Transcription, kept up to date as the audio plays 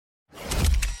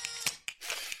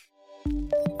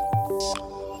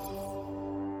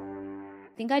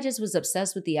think I just was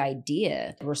obsessed with the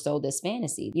idea. We're sold this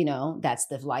fantasy, you know, that's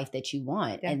the life that you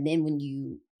want. Yeah. And then when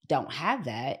you don't have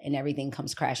that and everything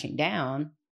comes crashing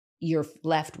down, you're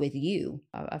left with you.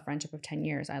 A friendship of 10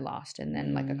 years I lost. And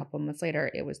then like a couple of months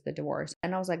later, it was the divorce.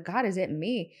 And I was like, God, is it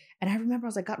me? And I remember I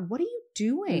was like, God, what are you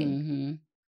doing? Mm-hmm.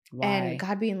 Why? And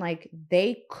God being like,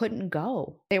 they couldn't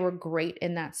go. They were great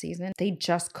in that season. They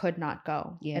just could not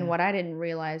go. Yeah. And what I didn't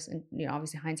realize, and you know,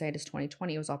 obviously hindsight is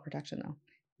 2020, it was all protection though.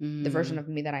 The version of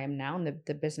me that I am now and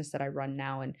the business that I run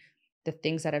now and the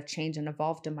things that have changed and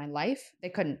evolved in my life, they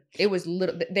couldn't. It was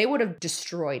they would have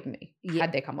destroyed me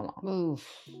had they come along. Oof.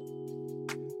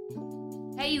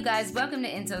 Hey you guys, welcome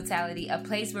to In Totality, a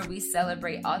place where we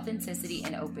celebrate authenticity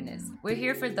and openness. We're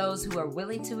here for those who are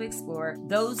willing to explore,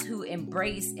 those who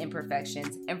embrace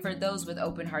imperfections, and for those with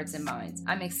open hearts and minds.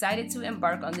 I'm excited to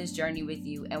embark on this journey with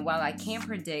you, and while I can't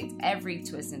predict every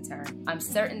twist and turn, I'm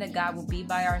certain that God will be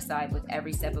by our side with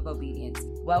every step of obedience.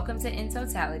 Welcome to In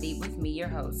Totality with me, your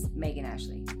host, Megan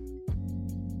Ashley.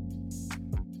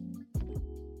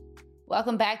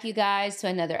 Welcome back, you guys, to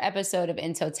another episode of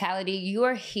In Totality. You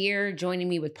are here joining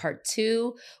me with part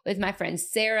 2 with my friend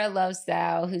Sara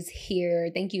Lovestyle, who's here.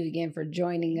 Thank you again for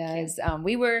joining us.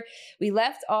 We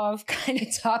left off kind of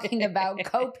talking about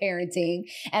co-parenting,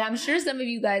 and I'm sure some of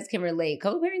you guys can relate.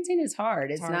 Co-parenting is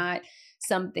hard. It's not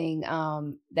something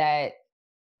that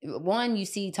one you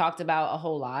see talked about a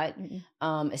whole lot,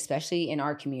 especially in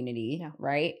our community,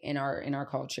 right? In our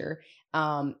culture,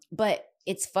 but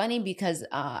it's funny because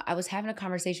I was having a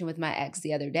conversation with my ex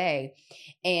the other day,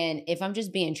 and if I'm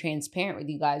just being transparent with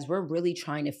you guys, we're really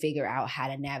trying to figure out how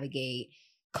to navigate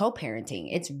co-parenting.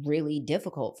 It's really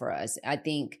difficult for us. I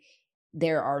think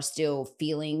there are still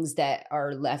feelings that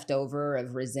are left over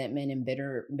of resentment and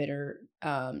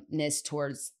bitterness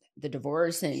towards the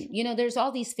divorce. And, you know, there's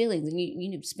all these feelings, and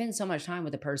you spend so much time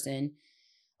with a person.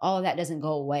 All of that doesn't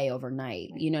go away overnight.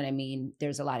 You know what I mean?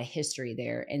 There's a lot of history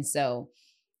there. And so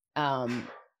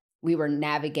we were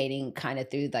navigating kind of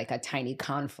through like a tiny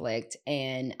conflict,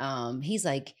 and he's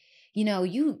like, you know,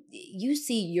 you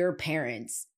see your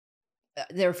parents,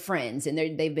 they're friends, and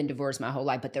they've been divorced my whole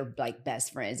life, but they're like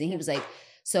best friends. And he was like,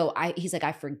 he's like,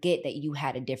 I forget that you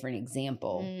had a different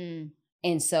example.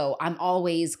 And so I'm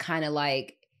always kind of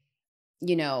like,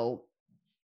 you know,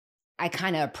 I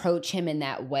kind of approach him in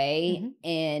that way,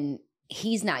 and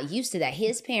he's not used to that.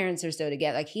 His parents are still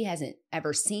together. Like, he hasn't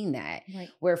ever seen that. Right.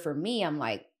 Where for me, I'm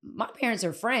like, my parents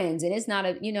are friends, and it's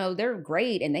not you know, they're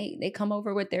great, and they come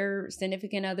over with their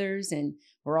significant others, and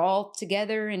we're all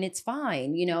together, and it's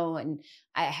fine, you know. And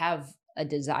I have a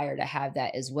desire to have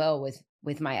that as well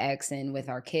with my ex and with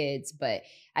our kids. But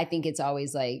I think it's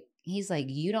always like, he's like,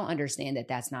 you don't understand that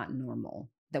that's not normal.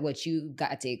 That what you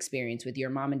got to experience with your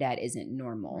mom and dad isn't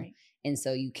normal. Right. And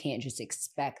so you can't just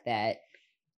expect that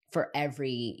for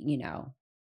every, you know,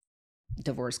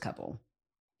 divorced couple.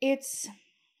 I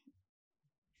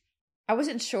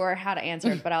wasn't sure how to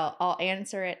answer it, but I'll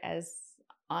answer it as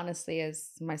honestly as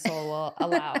my soul will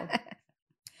allow.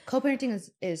 Co-parenting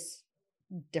is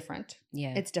different.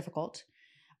 Yeah. It's difficult.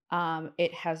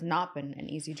 It has not been an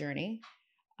easy journey.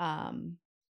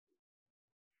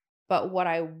 But what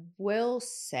I will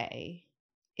say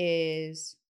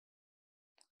is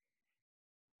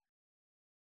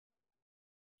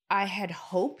I had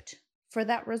hoped for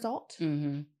that result,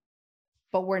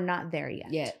 but we're not there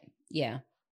yet. Yeah.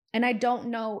 And I don't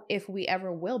know if we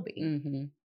ever will be.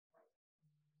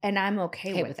 And I'm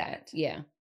okay with that. Yeah.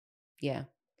 Yeah.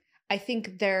 I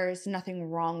think there's nothing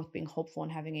wrong with being hopeful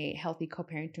and having a healthy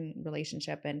co-parenting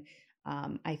relationship. And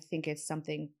I think it's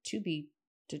something to be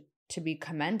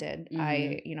commended.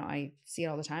 I see it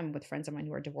all the time with friends of mine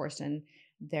who are divorced, and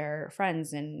they're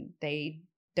friends, and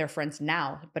they're friends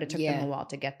now, but it took them a while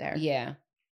to get there. Yeah.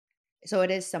 So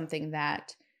it is something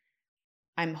that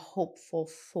I'm hopeful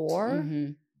for,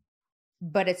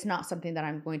 but it's not something that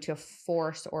I'm going to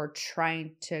force or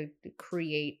trying to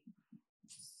create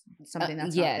something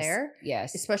that's not there.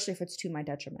 Yes. Especially if it's to my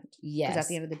detriment. Yes. Because at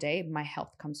the end of the day, my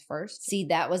health comes first. See,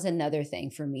 that was another thing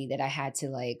for me that I had to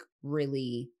like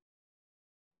really...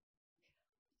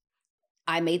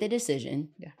 I made the decision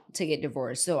to get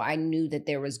divorced. So I knew that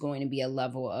there was going to be a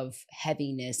level of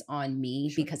heaviness on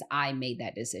me because I made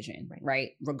that decision, right?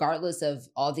 Regardless of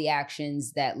all the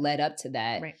actions that led up to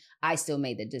that, I still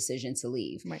made the decision to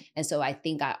leave. Right. And so I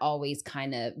think I always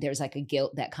there's like a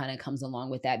guilt that kind of comes along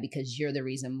with that, because you're the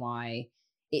reason why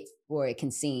it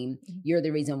can seem, you're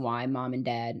the reason why mom and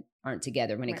dad aren't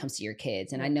together when it comes to your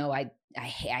kids. And I know I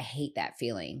hate that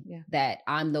feeling that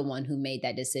I'm the one who made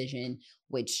that decision,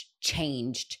 which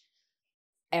changed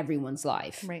everyone's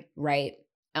life. Right.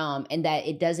 And that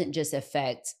it doesn't just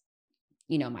affect,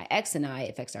 my ex and I,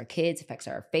 it affects our kids, affects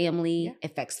our family,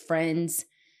 affects friends,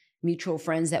 mutual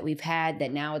friends that we've had,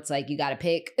 that now it's like, you got to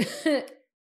pick.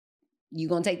 You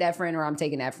going to take that friend or I'm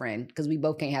taking that friend, because we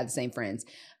both can't have the same friends.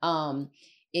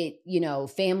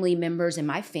 Family members, and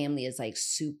my family is like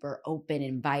super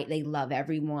open, they love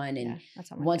everyone. And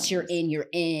once you're in, you're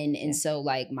in. And so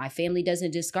like my family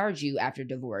doesn't discard you after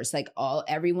divorce. Like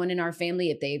everyone in our family,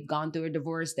 if they've gone through a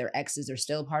divorce, their exes are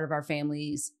still part of our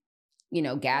families,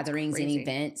 gatherings and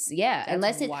events. Yeah.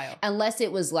 Unless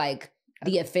it was like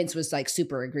the offense was like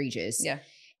super egregious. Yeah.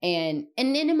 And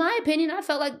then in my opinion, I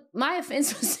felt like my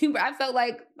offense was super. I was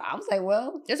like,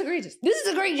 well, it's egregious. This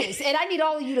is egregious. And I need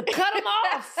all of you to cut him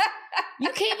off.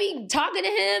 You can't be talking to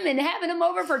him and having him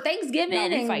over for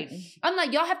Thanksgiving and fighting. I'm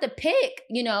like, y'all have to pick,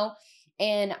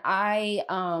 and I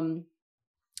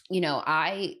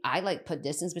like put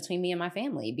distance between me and my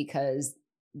family, because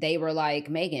they were like,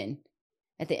 Megan,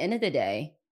 at the end of the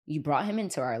day, you brought him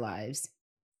into our lives.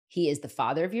 He is the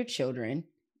father of your children.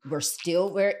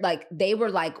 They were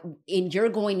like, and you're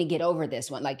going to get over this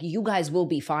one. Like, you guys will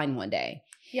be fine one day.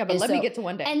 Yeah, but let me get to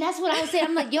one day. And that's what I was saying.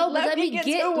 I'm like, yo, but let me get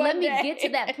to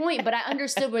that point. But I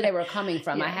understood where they were coming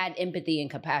from. Yeah. I had empathy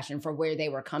and compassion for where they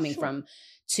were coming from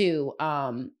too.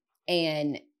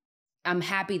 And I'm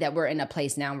happy that we're in a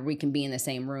place now where we can be in the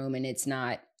same room and it's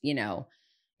not,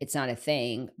 it's not a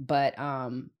thing. But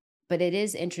it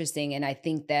is interesting. And I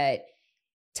think that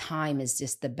time is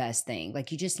just the best thing.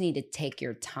 Like, you just need to take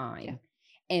your time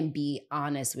and be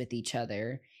honest with each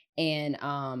other and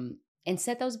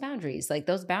set those boundaries. Like,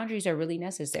 those boundaries are really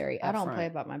necessary. I don't play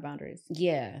about my boundaries.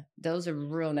 Yeah. Those are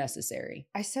real necessary.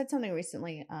 I said something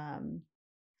recently.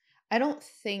 I don't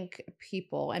think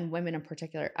people, and women in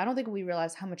particular, I don't think we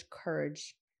realize how much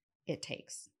courage it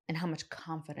takes and how much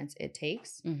confidence it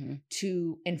takes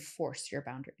to enforce your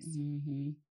boundaries. Mm-hmm.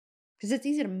 Because it's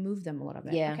easy to move them a little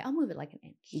bit. Yeah. Okay, I'll move it like an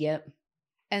inch. Yep.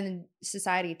 And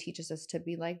society teaches us to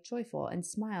be like joyful and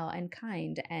smile and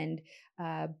kind and,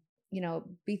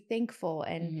 be thankful.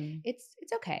 And it's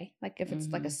okay. Like, if it's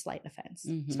like a slight offense,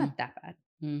 it's not that bad.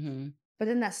 Mm-hmm. But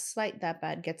then that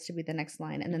bad gets to be the next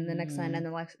line, and then the next line, and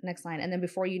the next line. And then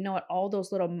before you know it, all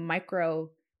those little micro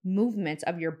movements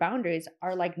of your boundaries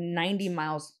are like 90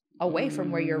 miles away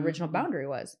from where your original boundary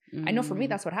was. I know for me,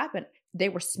 that's what happened. They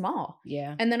were small.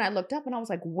 Yeah. And then I looked up and I was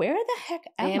like, where the heck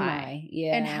am I?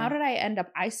 Yeah. And how did I end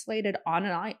up isolated on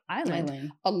an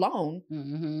island alone?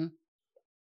 Mm-hmm.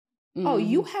 Oh,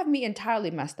 you have me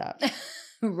entirely messed up.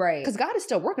 Right. Because God is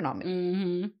still working on me.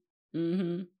 Mm-hmm.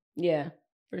 Mm-hmm. Yeah,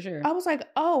 for sure. I was like,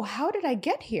 oh, how did I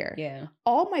get here? Yeah.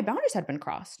 All my boundaries had been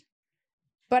crossed.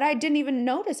 But I didn't even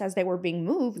notice as they were being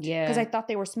moved. Yeah. Because I thought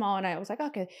they were small and I was like,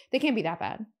 okay, they can't be that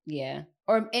bad. Yeah.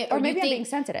 Or maybe I'm being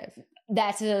sensitive.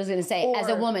 That's what I was going to say. As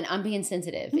a woman, I'm being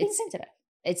sensitive.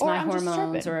 It's my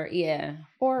hormones or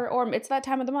it's that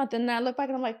time of the month. And I look back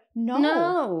and I'm like,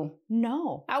 no.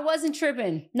 I wasn't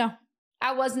tripping. No.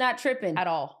 I was not tripping. At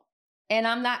all. And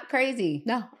I'm not crazy.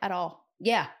 No, at all.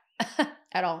 Yeah.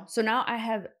 At all. So now I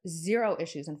have zero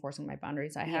issues enforcing my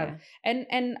boundaries. I have,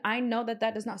 and I know that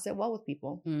does not sit well with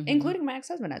people, including my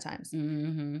ex-husband at times.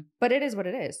 Mm-hmm. But it is what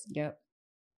it is. Yep.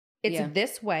 It's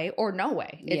this way or no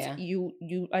way. It's you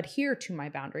adhere to my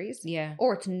boundaries. Yeah.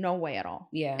 Or it's no way at all.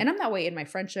 Yeah. And I'm that way in my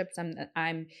friendships.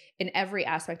 I'm in every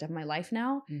aspect of my life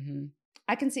now. Mm-hmm.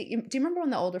 I can see. Do you remember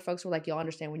when the older folks were like, "You'll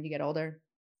understand when you get older,"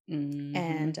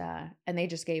 and they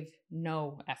just gave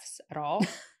no F's at all.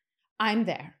 I'm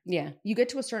there. Yeah. You get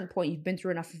to a certain point, you've been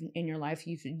through enough in your life,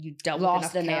 you dealt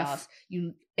with enough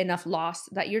chaos, enough loss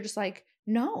that you're just like,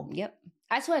 no. Yep.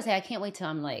 That's why I say I can't wait till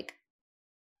I'm like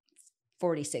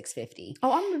 46, 50.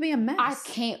 Oh, I'm going to be a mess. I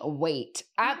can't wait.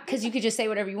 Because you could just say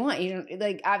whatever you want.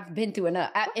 Like, I've been through enough.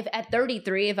 If at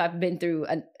 33, if I've been through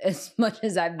as much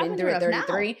as I've been through at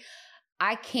 33,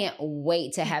 I can't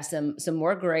wait to have some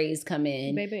more grays come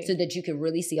in, baby, so that you can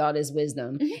really see all this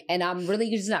wisdom. Mm-hmm. And I'm really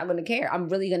just not going to care. I'm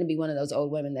really going to be one of those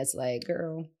old women that's like,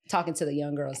 girl, talking to the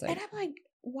young girls. Like, and I'm like,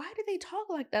 why do they talk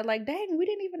like that? Like, dang, we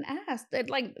didn't even ask. That,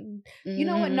 like, you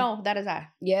know what? No, that is I.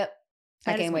 Yep.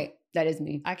 I can't wait. That is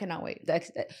me. I cannot wait.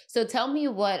 So tell me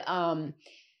what are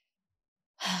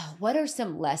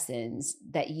some lessons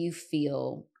that you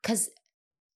feel, because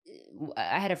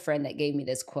I had a friend that gave me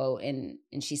this quote, and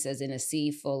she says, in a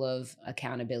sea full of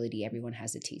accountability, everyone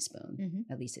has a teaspoon,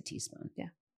 at least a teaspoon. Yeah.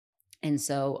 And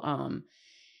so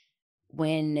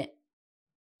when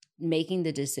making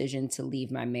the decision to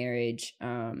leave my marriage,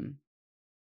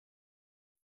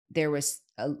 there was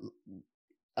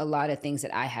a lot of things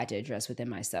that I had to address within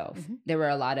myself. Mm-hmm. There were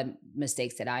a lot of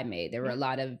mistakes that I made. There were a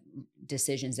lot of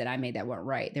decisions that I made that weren't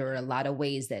right. There were a lot of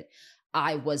ways that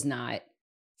I was not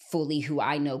fully who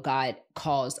I know God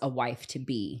calls a wife to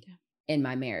be in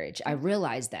my marriage. I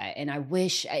realized that. And I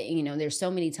wish, there's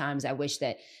so many times I wish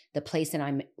that the place that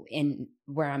I'm in,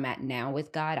 where I'm at now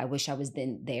with God, I wish I was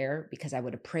then there, because I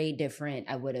would have prayed different.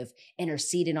 I would have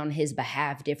interceded on his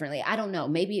behalf differently. I don't know.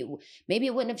 Maybe it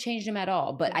wouldn't have changed him at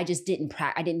all, but I just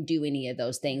didn't do any of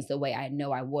those things the way I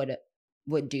know I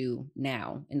would do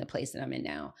now in the place that I'm in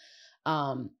now.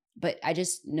 But I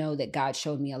just know that God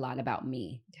showed me a lot about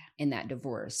me in that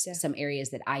divorce, some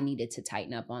areas that I needed to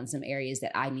tighten up on, some areas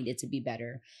that I needed to be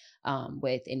better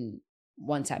with. And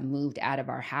once I moved out of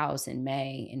our house in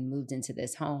May and moved into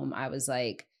this home, I was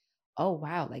like, oh,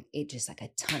 wow, like it just like a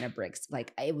ton of bricks.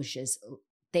 Like it was just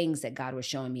things that God was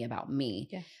showing me about me.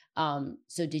 Yeah.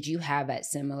 So did you have that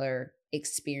similar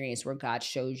experience where God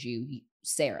shows you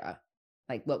Sarah?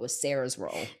 Like what was Sarah's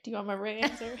role? Do you want my right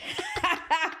answer?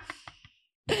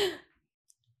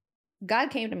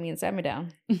 God came to me and sat me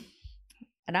down,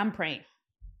 and I'm praying.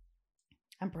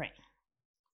 And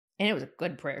it was a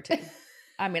good prayer too.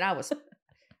 I mean, I was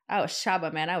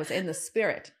Shabba, man. I was in the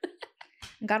spirit.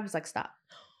 And God was like, stop.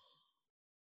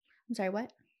 I'm sorry,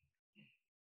 what?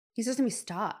 He says to me,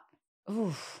 stop.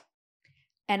 Oof.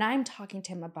 And I'm talking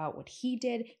to him about what he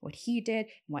did, and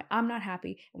why I'm not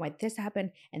happy, and why this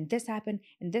happened, and this happened,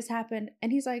 and this happened.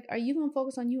 And he's like, are you going to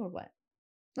focus on you or what?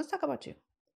 Let's talk about you.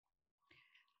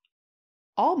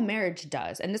 All marriage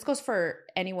does, and this goes for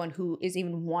anyone who is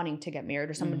even wanting to get married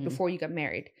or someone before you get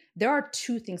married, there are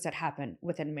two things that happen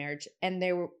within marriage. And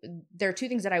there are two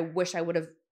things that I wish I would have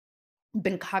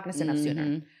been cognizant of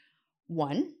sooner.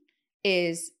 One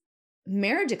is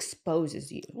marriage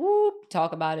exposes you. Whoop,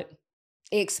 talk about it.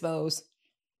 Expose.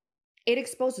 It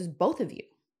exposes both of you.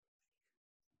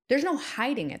 There's no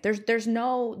hiding it. There's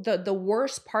no, the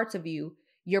worst parts of you,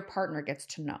 your partner gets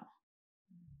to know.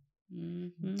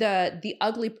 The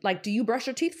ugly, like, do you brush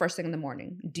your teeth first thing in the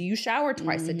morning? Do you shower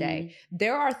twice a day?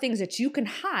 There are things that you can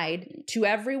hide to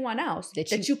everyone else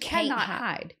that you cannot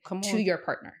hide to your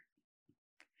partner.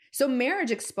 So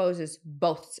marriage exposes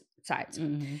both sides.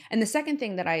 And the second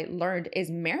thing that I learned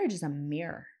is marriage is a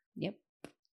mirror. Yep.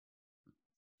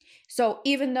 So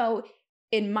even though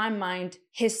in my mind,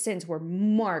 his sins were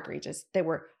more egregious, they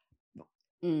were,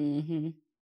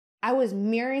 I was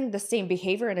mirroring the same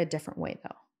behavior in a different way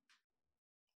though.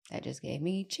 That just gave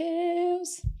me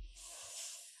chills.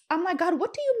 I'm like, God,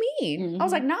 what do you mean? I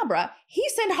was like, nah, bruh. He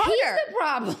sinned harder. He's the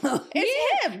problem.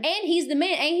 It's him. And he's the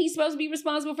man. Ain't he supposed to be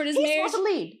responsible for this marriage? He's supposed to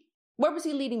lead. Where was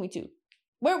he leading me to?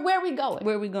 Where are we going?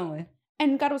 Where are we going?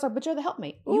 And God was like, but you're the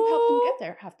helpmate. You helped him get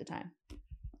there half the time.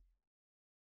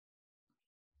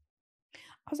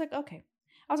 I was like, okay.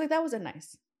 I was like, that wasn't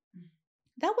nice.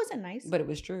 That wasn't nice. But it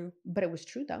was true. But it was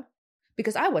true though.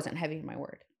 Because I wasn't heavy in my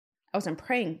word. I wasn't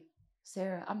praying.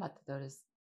 Sarah, I'm about to throw this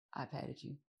iPad at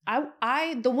you.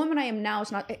 The woman I am now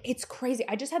is not, it's crazy.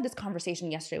 I just had this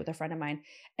conversation yesterday with a friend of mine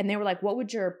and they were like, what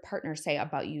would your partner say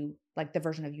about you? Like the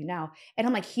version of you now. And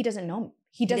I'm like, he doesn't know me.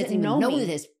 He doesn't know me.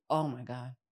 This. Oh my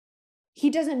God. He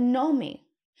doesn't know me.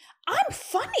 I'm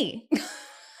funny.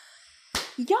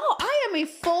 Yo, I am a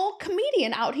full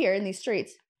comedian out here in these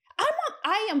streets.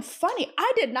 I am funny.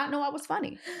 I did not know I was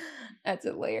funny. That's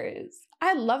hilarious.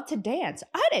 I love to dance.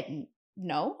 I didn't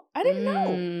know.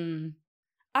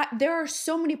 There are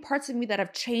so many parts of me that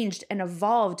have changed and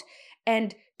evolved.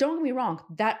 And don't get me wrong,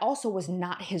 that also was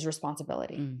not his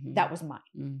responsibility. That was mine.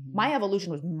 My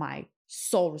evolution was my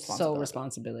sole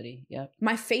responsibility. Yep.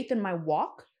 My faith in my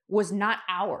walk was not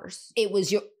ours. It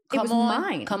was your. It was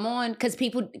mine. Come on, because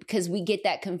we get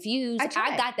that confused. I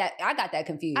got that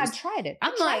confused. I tried it.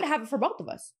 I tried to have it for both of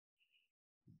us.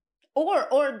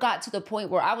 Or got to the point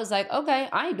where I was like, okay,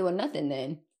 I ain't doing nothing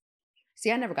then.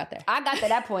 See, I never got there. I got to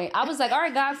that point. I was like, all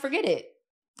right, God, forget it.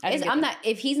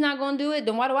 If he's not going to do it,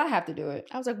 then why do I have to do it?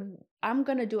 I was like, I'm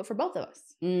going to do it for both of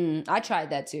us. I tried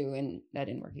that too, and that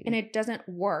didn't work either. And it doesn't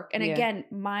work. And again,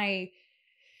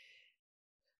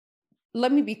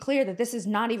 let me be clear that this is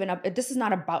not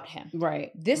about him.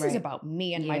 Right. This is about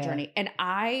me and my journey. And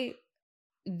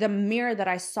the mirror that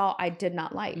I saw, I did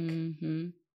not like.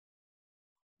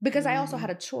 Because I also had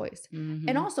a choice.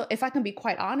 And also, if I can be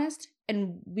quite honest,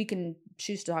 and we can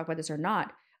choose to talk about this or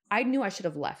not, I knew I should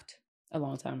have left. A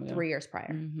long time ago. 3 years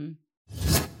prior.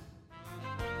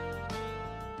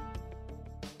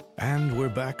 And we're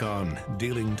back on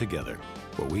Dealing Together,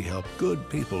 where we help good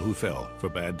people who fell for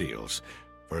bad deals.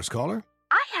 First caller?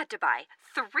 I had to buy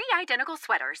 3 identical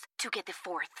sweaters to get the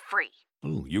 4th free.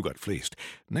 Ooh, you got fleeced.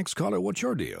 Next caller, what's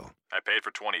your deal? I paid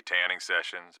for 20 tanning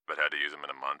sessions, but had to use them in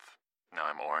a month. Now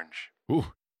I'm orange.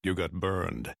 Ooh, you got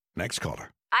burned. Next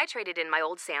caller. I traded in my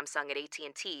old Samsung at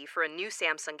AT&T for a new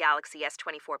Samsung Galaxy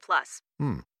S24 Plus.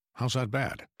 How's that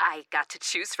bad? I got to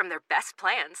choose from their best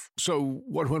plans. So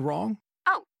what went wrong?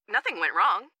 Oh, nothing went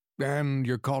wrong. And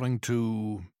you're calling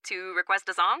to... To request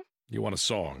a song? You want a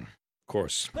song. Of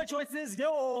course. The choice is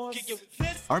yours.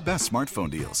 Our best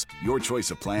smartphone deals. Your choice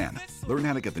of plan. Learn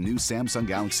how to get the new Samsung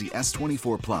Galaxy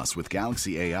S24 Plus with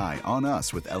Galaxy AI on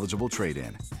us with eligible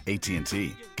trade-in.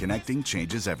 AT&T. Connecting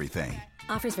changes everything.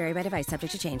 Offers vary by device,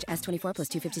 subject to change. S24 plus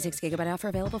 256 gigabyte offer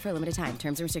available for a limited time.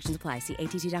 Terms and restrictions apply. See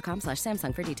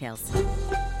att.com/Samsung for details.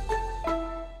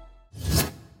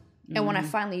 And when I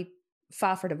finally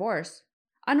filed for divorce,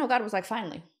 I know God was like,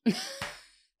 finally.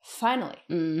 Finally.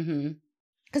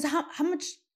 Because how much,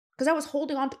 because I was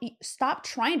holding on to, stop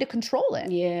trying to control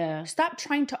it. Yeah. Stop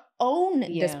trying to own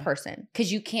this person.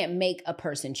 Because you can't make a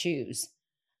person choose.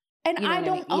 And You know I what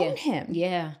don't mean? own him.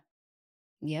 Yeah.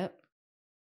 Yep.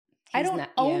 I don't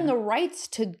own the the rights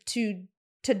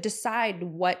to decide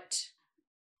what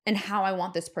and how I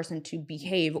want this person to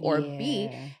behave or be.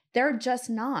 They're just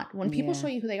not. When people show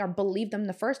you who they are, believe them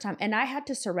the first time. And I had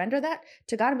to surrender that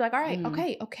to God and be like, all right,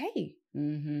 okay.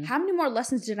 How many more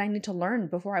lessons did I need to learn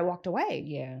before I walked away?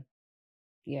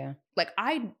 Yeah. Like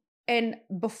and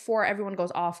before everyone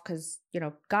goes off, because,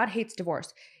 God hates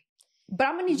divorce. But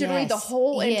I'm going to need you to read the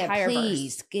whole entire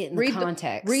please, verse. Get in the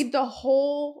context. Read the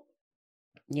whole...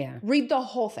 Yeah. Read the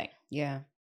whole thing. Yeah.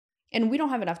 And we don't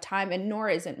have enough time, and nor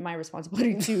is it my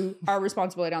responsibility our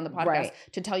responsibility on the podcast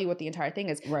to tell you what the entire thing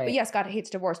is. Right. But yes, God hates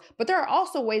divorce. But there are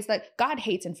also ways that God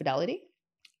hates infidelity.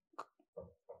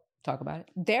 Talk about it.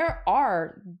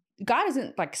 God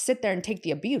doesn't like sit there and take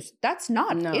the abuse. That's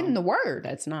not in the word.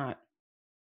 That's not.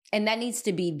 And that needs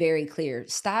to be very clear.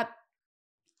 Stop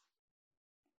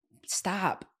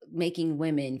making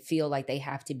women feel like they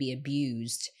have to be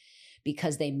abused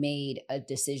because they made a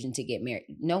decision to get married.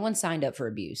 No one signed up for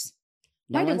abuse.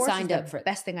 No one signed up for the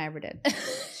best thing I ever did.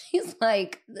 He's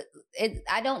like,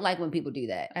 I don't like when people do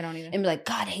that. I don't either. And be like,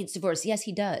 God hates divorce. Yes,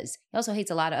 he does. He also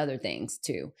hates a lot of other things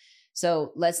too.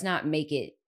 So let's not make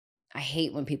it. I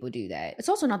hate when people do that. It's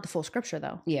also not the full scripture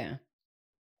though. Yeah.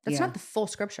 That's not the full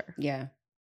scripture. Yeah.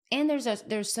 And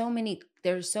there's so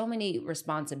many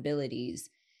responsibilities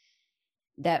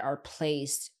that are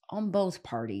placed on both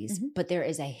parties, but there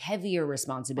is a heavier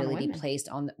responsibility placed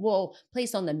on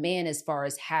the man as far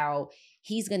as how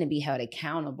he's going to be held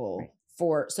accountable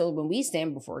for. So when we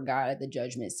stand before God at the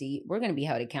judgment seat, we're going to be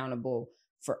held accountable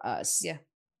for us. Yeah.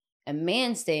 A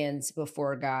man stands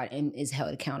before God and is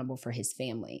held accountable for his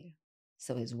family.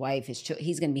 So his wife, his children,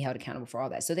 he's going to be held accountable for all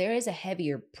that. So there is a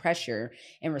heavier pressure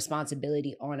and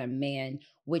responsibility on a man,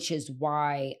 which is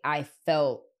why I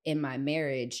felt in my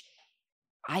marriage,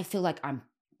 I feel like I'm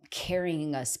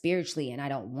carrying us spiritually and I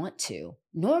don't want to,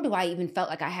 nor do I even felt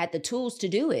like I had the tools to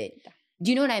do it.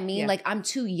 Do you know what I mean? Yeah. Like I'm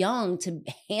too young to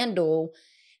handle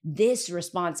this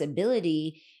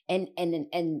responsibility. And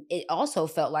it also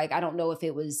felt like, I don't know if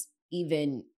it was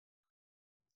even,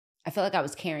 I felt like I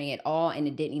was carrying it all and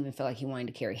it didn't even feel like he wanted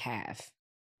to carry half.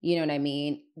 You know what I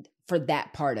mean? For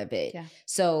that part of it. Yeah.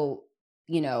 So,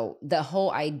 the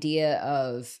whole idea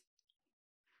of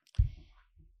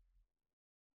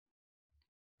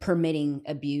permitting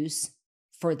abuse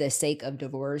for the sake of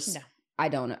divorce. No. I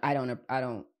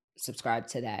don't subscribe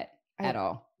to that at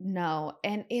all. No.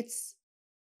 And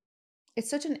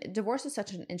divorce is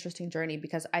such an interesting journey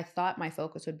because I thought my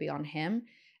focus would be on him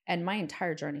and my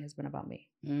entire journey has been about me.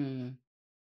 And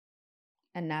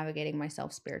navigating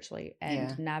myself spiritually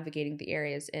and navigating the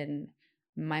areas in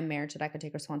my marriage that I could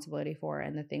take responsibility for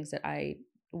and the things that I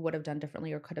would have done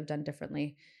differently or could have done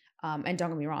differently. And don't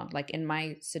get me wrong, like in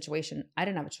my situation, I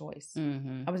didn't have a choice.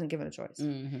 I wasn't given a choice.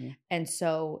 And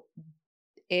so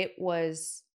I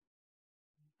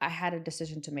had a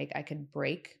decision to make. I could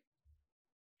break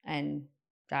and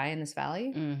die in this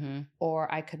valley,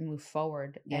 or I could move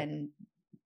forward and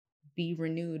be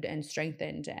renewed and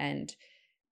strengthened and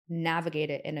navigate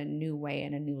it in a new way,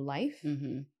 in a new life.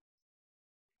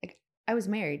 Like I was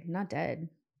married, not dead.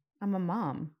 I'm a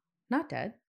mom, not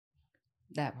dead.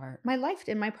 That part. My life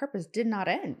and my purpose did not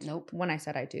end. Nope. When I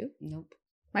said I do. Nope.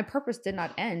 My purpose did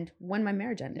not end when my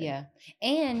marriage ended. Yeah.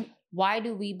 And why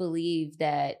do we believe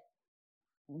that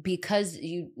because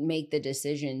you make the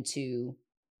decision to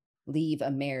leave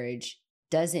a marriage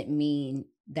doesn't mean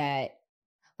that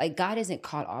like God isn't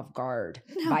caught off guard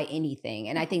by anything.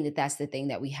 And I think that that's the thing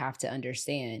that we have to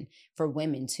understand for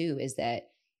women too, is that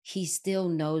he still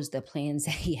knows the plans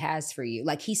that he has for you.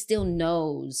 Like he still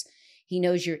knows. He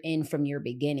knows you're in from your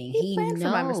beginning. He planned knows for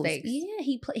my mistakes. Yeah,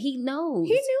 he knows.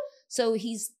 He knew. So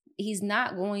he's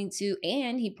not going to,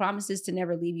 and he promises to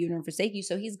never leave you nor forsake you.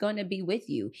 So he's going to be with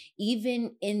you,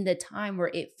 even in the time where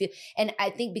it feels. And I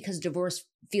think because divorce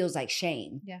feels like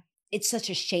shame. Yeah. it's such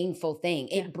a shameful thing.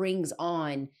 It brings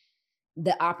on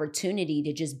the opportunity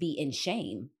to just be in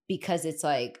shame because it's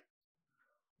like,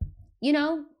 you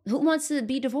know, who wants to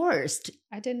be divorced?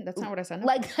 That's not what I signed up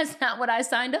for. That's not what I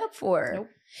signed up for. Nope.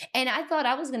 And I thought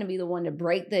I was going to be the one to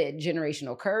break the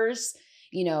generational curse.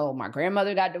 You know, my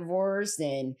grandmother got divorced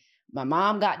and my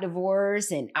mom got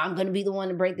divorced and I'm going to be the one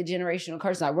to break the generational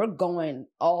curse. Like we're going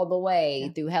all the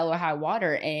way through hell or high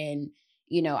water. And,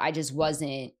 you know, I just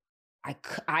wasn't,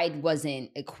 I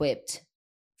wasn't equipped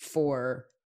for,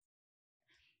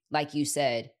 like you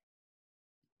said,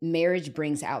 marriage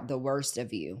brings out the worst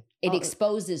of you. It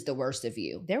exposes the worst of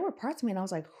you. There were parts of me and I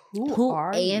was like, who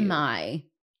am I?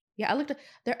 Yeah, I looked at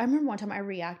there. I remember one time I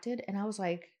reacted and I was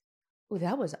like, oh,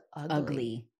 that was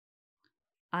ugly.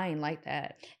 I ain't like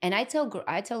that. And I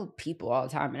tell people all the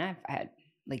time, and I've had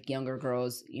like younger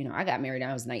girls, you know, I got married when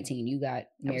I was 19. You got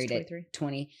married at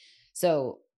 20.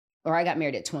 So, or I got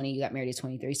married at 20, you got married at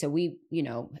 23. So we, you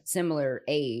know, similar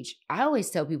age. I always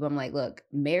tell people, I'm like, look,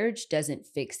 marriage doesn't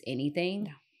fix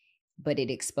anything, but it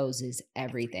exposes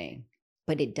everything.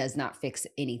 But it does not fix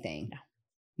anything. No.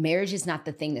 Marriage is not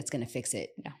the thing that's going to fix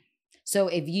it. No. So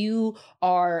if you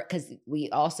are, because we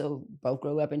also both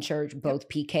grew up in church, both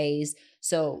PKs.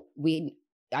 So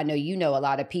I know you know a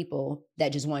lot of people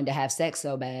that just wanted to have sex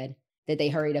so bad that they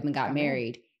hurried up and got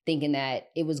married, thinking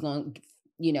that it was going to,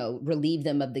 you know, relieve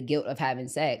them of the guilt of having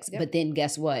sex. Yep. But then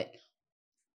guess what?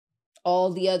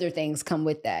 All the other things come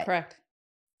with that. Correct.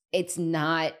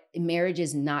 Marriage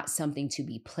is not something to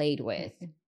be played with.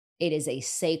 Mm-hmm. It is a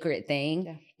sacred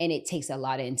thing and it takes a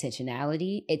lot of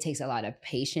intentionality. It takes a lot of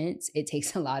patience. It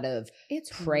takes a lot of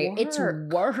prayer. It's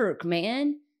work,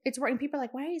 man. It's work. And people are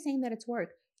like, why are you saying that it's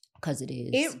work? Because it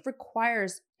is. It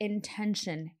requires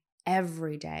intention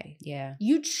every day. Yeah.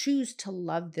 You choose to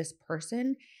love this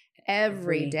person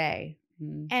every day.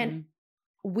 Mm-hmm. And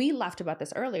we laughed about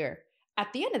this earlier.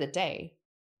 At the end of the day,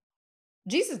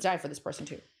 Jesus died for this person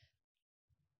too.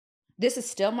 This is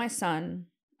still my son,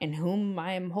 in whom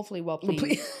I am hopefully well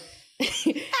pleased.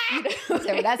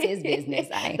 So that's his business.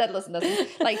 Listen,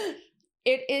 like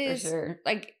it is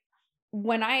like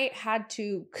when I had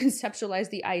to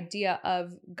conceptualize the idea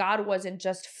of God wasn't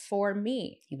just for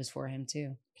me. He was for him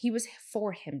too. He was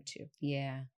for him too.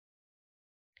 Yeah.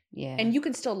 Yeah. And you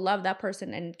can still love that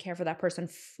person and care for that person.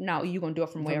 Now you're going to do it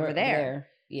from way over there.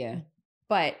 Yeah.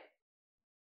 But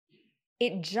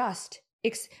it just,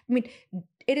 it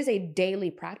is a daily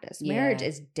practice. Yeah. Marriage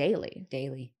is daily.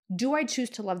 Daily. Do I choose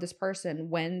to love this person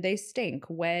when they stink,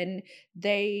 when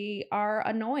they are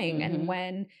annoying, and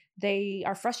when they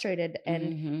are frustrated?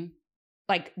 And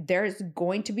like, there's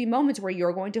going to be moments where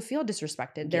you're going to feel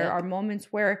disrespected. There are moments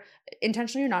where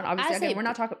intentionally or not, obviously, again, we're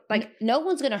not talking like no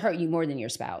one's going to hurt you more than your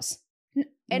spouse.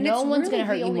 And no one's really going to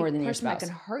hurt you more than your spouse. The person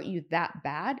that can hurt you that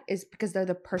bad is because they're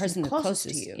the person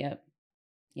closest to you.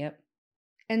 Yep.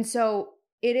 And so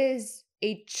it is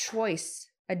a choice,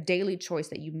 a daily choice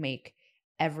that you make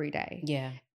every day.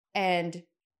 Yeah. And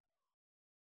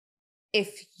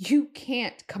if you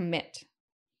can't commit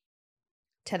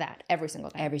to that every single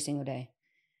day,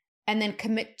 and then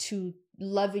commit to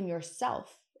loving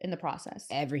yourself in the process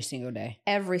every single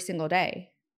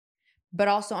day, but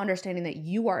also understanding that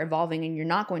you are evolving and you're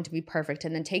not going to be perfect,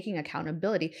 and then taking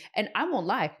accountability. And I won't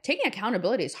lie, taking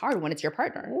accountability is hard when it's your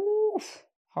partner. Oof,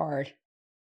 hard.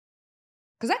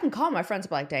 Because I can call my friends and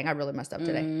be like, dang, I really messed up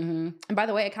today. And by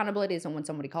the way, accountability isn't when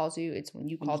somebody calls you. It's when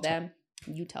you call them,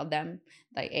 you tell them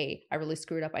like, hey, I really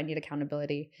screwed up. I need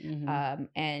accountability.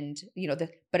 And, you know,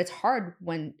 but it's hard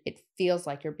when it feels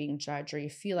like you're being judged, or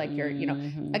you feel like you're, you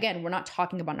know, again, we're not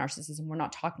talking about narcissism. We're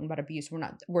not talking about abuse.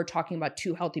 We're talking about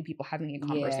two healthy people having a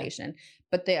conversation.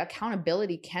 But the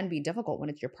accountability can be difficult when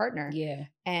it's your partner. Yeah.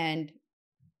 And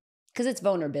because it's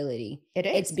vulnerability. It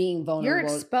is. It's being vulnerable.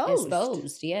 You're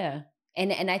exposed. Yeah.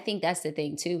 And I think that's the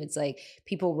thing too. It's like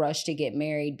people rush to get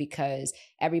married because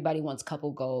everybody wants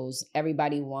couple goals.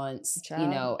 Everybody wants,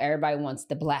 everybody wants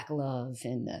the black love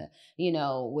and the,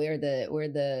 we're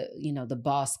the, the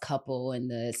boss couple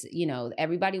and the,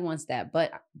 everybody wants that.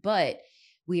 But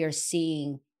we are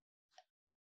seeing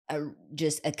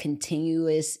just a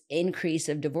continuous increase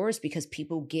of divorce because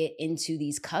people get into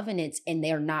these covenants and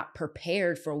they're not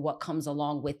prepared for what comes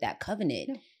along with that covenant.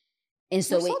 Yeah. And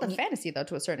so it's all the fantasy, though,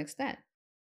 to a certain extent.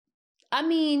 I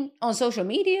mean, on social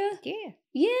media. Yeah.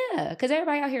 Yeah. Because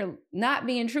everybody out here not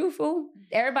being truthful.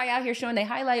 Everybody out here showing their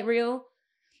highlight reel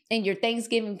and your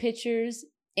Thanksgiving pictures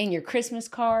and your Christmas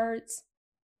cards.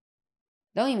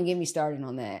 Don't even get me started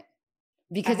on that.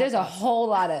 Because there's a whole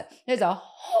lot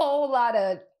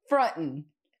of fronting.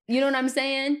 You know what I'm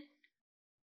saying?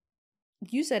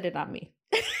 You said it, not me.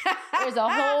 There's a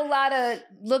whole lot of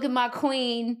look at my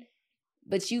queen.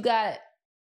 but you got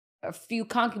a few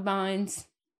concubines.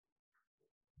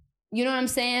 You know what I'm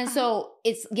saying? So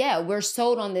it's, we're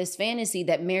sold on this fantasy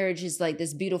that marriage is like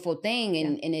this beautiful thing,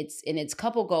 and it's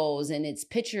couple goals, and it's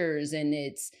pictures, and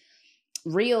it's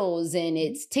reels, and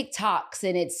it's TikToks,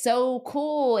 and it's so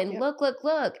cool, and look.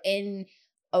 And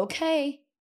okay,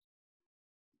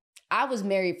 I was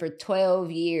married for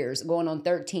 12 years, going on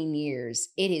 13 years.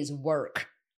 It is work.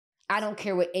 I don't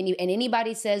care what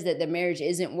anybody says that the marriage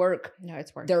isn't work. No,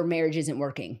 it's work. Their marriage isn't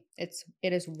working. It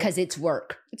is because it's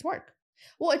work. It's work.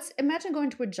 Well, imagine going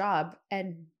to a job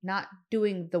and not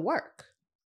doing the work.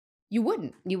 You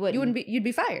wouldn't. You'd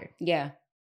be fired. Yeah.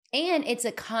 And it's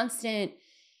a constant,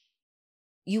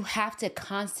 you have to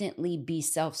constantly be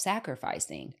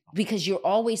self-sacrificing because you're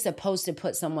always supposed to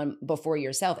put someone before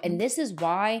yourself. And this is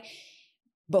why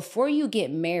before you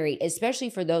get married, especially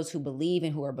for those who believe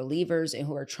and who are believers and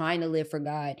who are trying to live for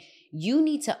God, you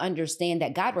need to understand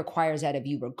that God requires that of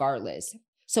you regardless.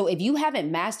 So if you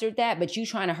haven't mastered that, but you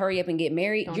trying to hurry up and get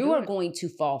married, you are going to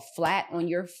fall flat on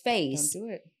your face. Don't do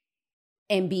it.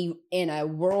 And be in a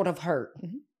world of hurt.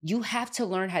 Mm-hmm. You have to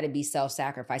learn how to be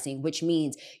self-sacrificing, which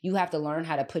means you have to learn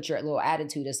how to put your little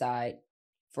attitude aside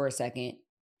for a second.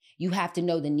 You have to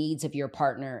know the needs of your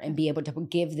partner and be able to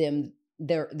give them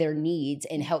their needs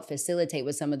and help facilitate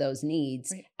with some of those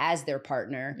needs as their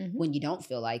partner when you don't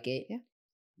feel like it. Yeah.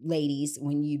 Ladies,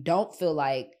 when you don't feel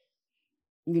like,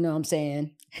 you know what I'm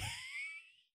saying?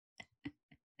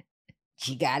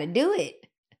 You got to do it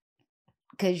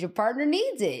because your partner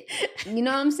needs it. You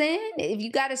know what I'm saying? If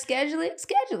you got to schedule it,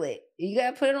 schedule it. You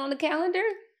got to put it on the calendar,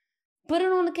 put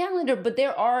it on the calendar. But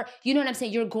there are, you know what I'm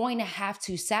saying? You're going to have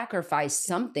to sacrifice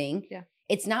something. Yeah.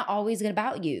 It's not always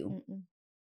about you. Mm-mm.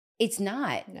 It's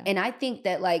not. No. And I think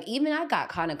that like, even I got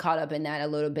kind of caught up in that a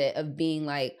little bit of being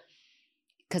like,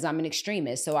 because I'm an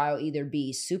extremist. So I'll either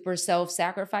be super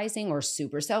self-sacrificing or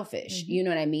super selfish. You know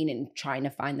what I mean? And trying to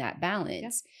find that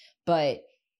balance. Yeah. But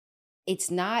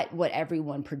it's not what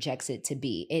everyone projects it to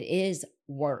be. It is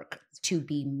work to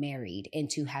be married and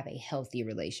to have a healthy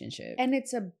relationship. And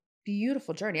it's a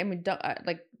beautiful journey. I mean,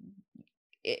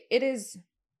 it is,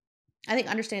 I think,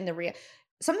 understanding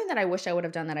something that I wish I would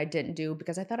have done that I didn't do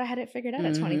because I thought I had it figured out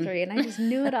at 23 and I just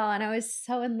knew it all and I was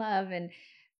so in love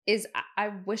I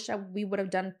wish we would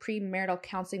have done premarital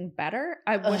counseling better.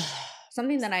 I wish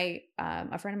something that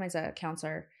a friend of mine's a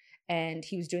counselor and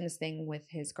he was doing this thing with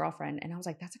his girlfriend and I was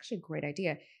like, that's actually a great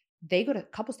idea. They go to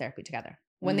couples therapy together.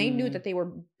 When they knew that they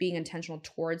were being intentional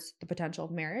towards the potential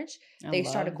of marriage, they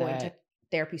started going to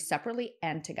therapy separately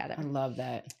and together. I love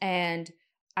that. And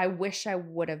I wish I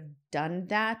would have done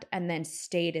that and then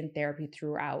stayed in therapy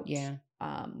throughout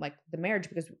like the marriage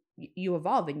because you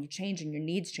evolve and you change and your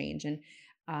needs change. And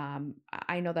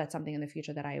I know that's something in the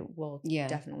future that I will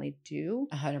definitely do.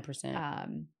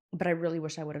 100%. But I really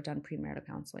wish I would have done premarital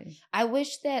counseling. I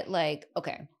wish that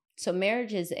so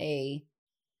marriage is a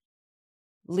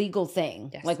legal thing.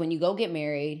 Yes. Like when you go get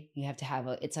married, you have to have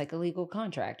it's like a legal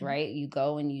contract, right? You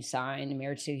go and you sign a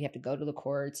marriage deed, you have to go to the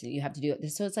courts and you have to do it.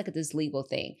 So it's like this legal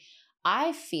thing.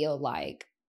 I feel like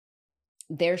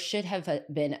there should have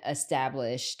been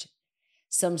established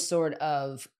some sort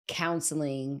of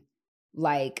counseling,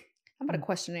 like how about a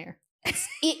questionnaire?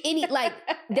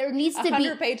 There needs to be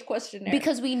 100-page questionnaire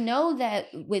because we know that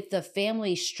with the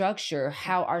family structure,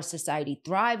 how our society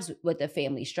thrives with the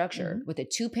family structure, with a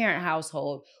 2-parent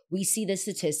household, we see the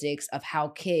statistics of how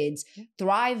kids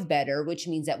thrive better, which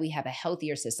means that we have a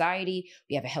healthier society,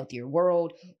 we have a healthier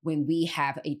world when we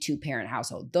have a 2-parent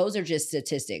household. Those are just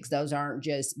statistics. Those aren't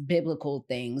just biblical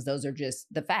things. Those are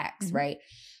just the facts, right?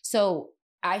 So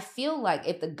I feel like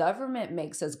if the government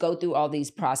makes us go through all these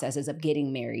processes of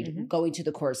getting married, going to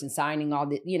the courts and signing all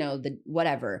the, the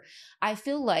whatever, I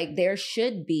feel like there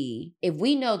should be, if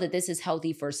we know that this is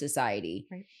healthy for society,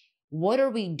 what are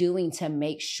we doing to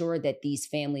make sure that these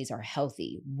families are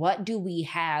healthy? What do we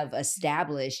have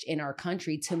established in our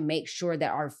country to make sure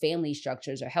that our family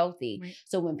structures are healthy?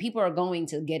 So when people are going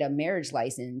to get a marriage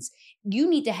license, you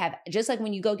need to have, just like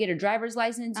when you go get a driver's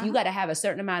license, you got to have a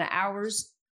certain amount of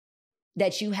hours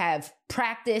that you have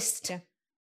practiced.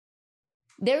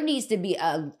 There needs to be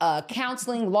a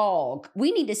counseling log.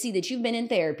 We need to see that you've been in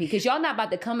therapy because y'all not about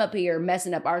to come up here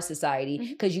messing up our society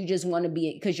because you just want to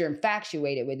be, because you're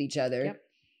infatuated with each other.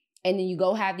 And then you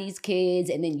go have these kids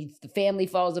and then the family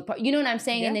falls apart. You know what I'm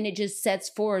saying? And then it just sets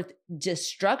forth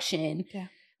destruction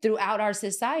throughout our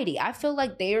society. I feel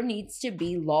like there needs to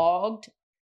be logged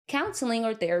counseling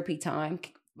or therapy time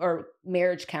or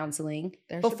marriage counseling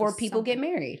before people get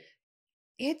married.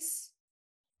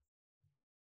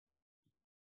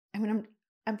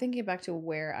 I'm thinking back to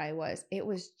where I was. It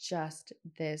was just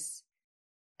this,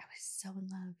 I was so in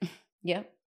love.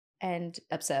 Yep. And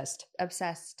Obsessed.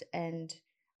 And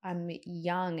I'm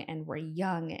young and we're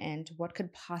young and what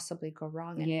could possibly go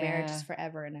wrong? And marriage is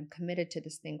forever and I'm committed to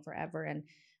this thing forever and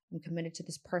I'm committed to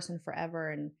this person forever.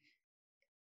 And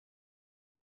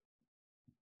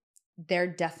there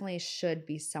definitely should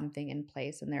be something in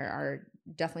place. And there are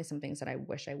definitely some things that I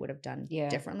wish I would have done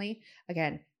differently.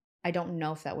 Again, I don't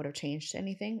know if that would have changed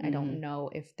anything. Mm-hmm. I don't know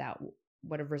if that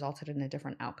would have resulted in a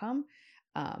different outcome.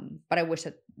 But I wish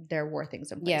that there were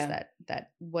things in place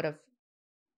that would have,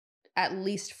 at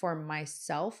least for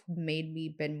myself, made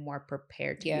me been more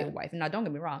prepared to be a wife. Now, don't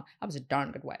get me wrong. I was a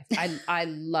darn good wife. I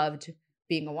loved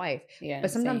being a wife. Yeah, but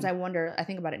sometimes I wonder, I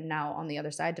think about it now on the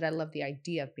other side, did I love the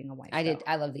idea of being a wife? I did.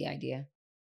 I love the idea.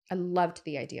 I loved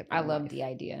the idea of being a wife. I loved the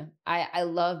idea.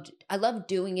 I loved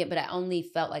doing it, but I only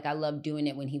felt like I loved doing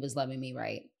it when he was loving me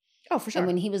right. Oh, for sure. And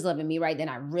when he was loving me right, then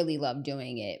I really loved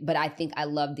doing it. But I think I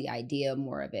love the idea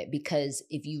more of it because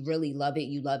if you really love it,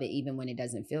 you love it even when it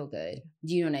doesn't feel good.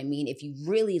 Do you know what I mean? If you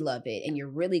really love it and you're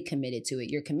really committed to it,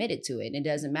 you're committed to it. And it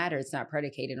doesn't matter. It's not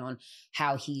predicated on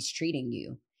how he's treating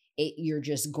you. You're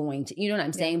just going to, you know what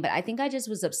I'm saying? But I think I just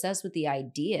was obsessed with the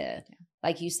idea. Yeah.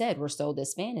 Like you said, we're sold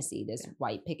this fantasy, this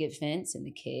white picket fence and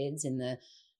the kids and the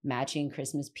matching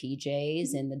Christmas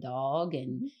PJs and the dog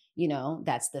and you know,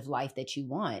 that's the life that you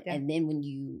want. Yeah. And then when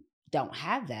you don't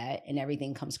have that and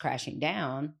everything comes crashing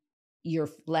down, you're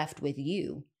left with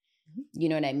you. You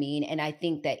know what I mean? And I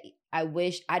think that I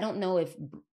don't know if,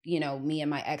 you know, me and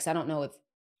my ex, I don't know if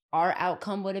our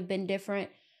outcome would have been different,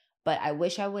 but I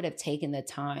wish I would have taken the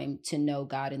time to know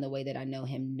God in the way that I know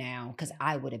him now, because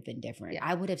I would have been different. Yeah.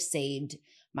 I would have saved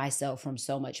myself from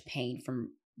so much pain,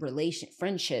 from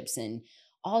friendships and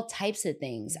all types of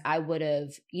things. I would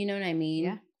have, you know what I mean?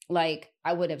 Yeah. Like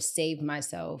I would have saved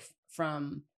myself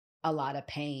from a lot of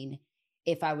pain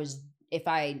if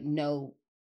I know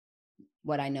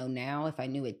what I know now, if I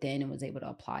knew it then and was able to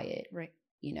apply it. Right.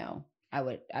 You know, I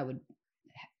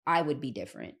would be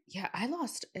different. Yeah.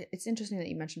 It's interesting that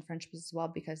you mentioned friendships as well,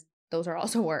 because those are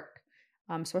also work.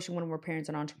 Especially when we're parents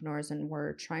and entrepreneurs and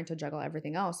we're trying to juggle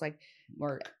everything else, like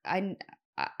work. I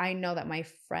know that my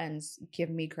friends give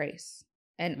me grace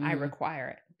and I require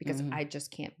it because I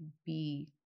just can't be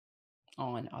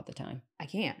on all the time. I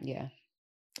can't. Yeah.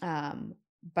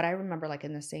 But I remember like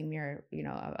in the same year, you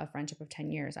know, a friendship of 10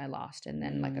 years I lost. And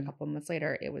then like a couple of months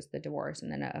later, it was the divorce.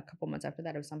 And then a couple of months after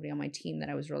that, it was somebody on my team that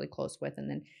I was really close with. And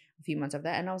then a few months of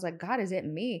that. And I was like, God, is it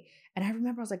me? And I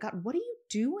remember I was like, God, what are you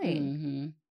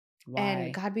doing? Why?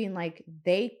 And God being like,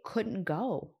 they couldn't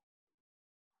go.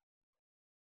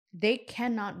 They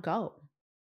cannot go.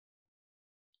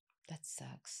 That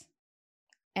sucks.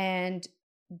 And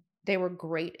they were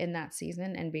great in that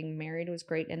season, and being married was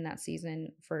great in that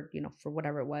season for, you know, for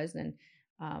whatever it was. And,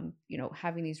 you know,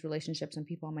 having these relationships and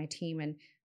people on my team, and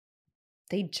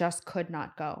they just could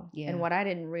not go. Yeah. And what I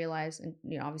didn't realize, and,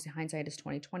 you know, obviously hindsight is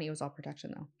 2020, it was all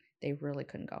protection though. They really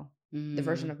couldn't go. The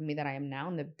version of me that I am now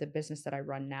and the business that I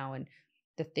run now and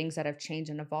the things that have changed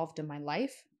and evolved in my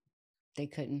life, they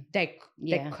couldn't. They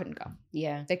couldn't go.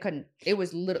 Yeah. They couldn't. It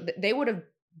was they would have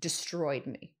destroyed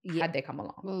me had they come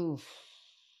along. Oof.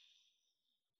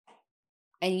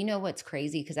 And you know what's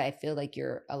crazy? Because I feel like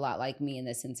you're a lot like me in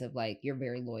the sense of like, you're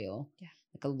very loyal,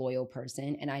 like a loyal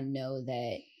person. And I know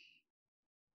that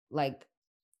like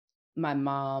my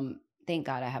mom, thank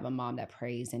God I have a mom that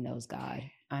prays and knows God.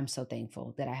 I'm so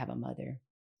thankful that I have a mother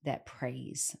that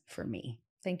prays for me.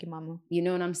 Thank you, Mama. You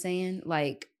know what I'm saying?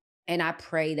 Like, and I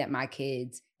pray that my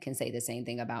kids can say the same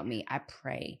thing about me. I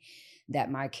pray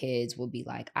that my kids will be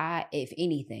like, if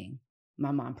anything,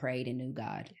 my mom prayed and knew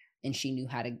God. And she knew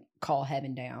how to call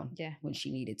heaven down when she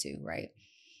needed to, right?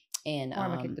 And or I'm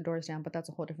gonna kick the doors down, but that's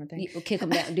a whole different thing. Kick them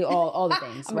down, do all the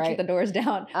things, I'm right? Gonna kick the doors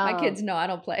down. My kids know I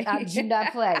don't play. I do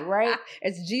not play, right?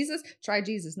 It's Jesus. Try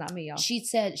Jesus, not me, y'all. She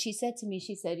said to me,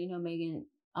 you know, Megan,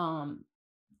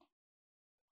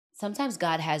 sometimes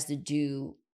God has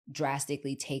to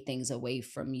drastically take things away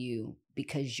from you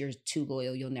because you're too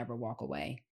loyal. You'll never walk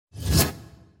away.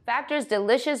 Factor's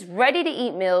delicious,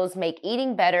 ready-to-eat meals make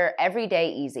eating better every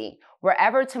day easy.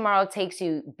 Wherever tomorrow takes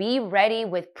you, be ready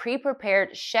with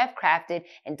pre-prepared, chef-crafted,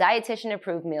 and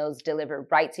dietitian-approved meals delivered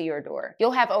right to your door.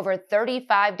 You'll have over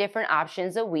 35 different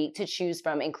options a week to choose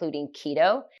from, including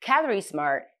keto, calorie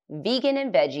smart, vegan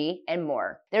and veggie, and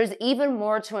more. There's even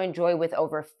more to enjoy with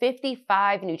over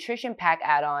 55 nutrition pack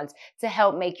add-ons to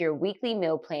help make your weekly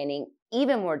meal planning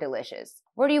even more delicious.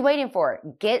 What are you waiting for?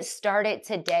 Get started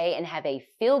today and have a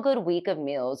feel-good week of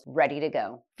meals ready to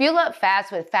go. Fuel up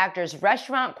fast with Factor's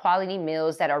restaurant quality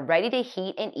meals that are ready to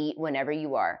heat and eat whenever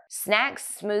you are.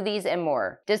 Snacks, smoothies, and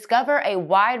more. Discover a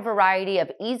wide variety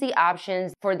of easy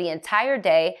options for the entire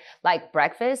day, like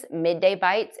breakfast, midday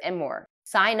bites, and more.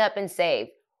 Sign up and save.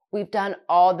 We've done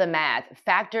all the math.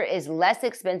 Factor is less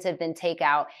expensive than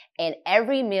takeout, and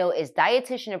every meal is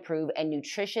dietitian approved and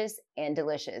nutritious and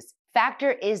delicious.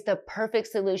 Factor is the perfect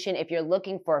solution if you're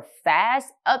looking for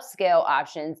fast, upscale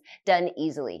options done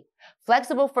easily.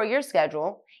 Flexible for your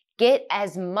schedule, get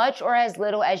as much or as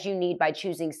little as you need by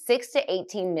choosing 6 to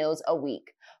 18 meals a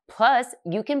week. Plus,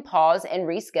 you can pause and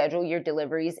reschedule your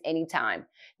deliveries anytime.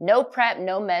 No prep,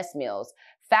 no mess meals.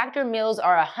 Factor meals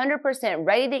are 100%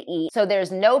 ready to eat, so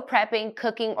there's no prepping,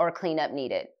 cooking, or cleanup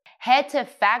needed. Head to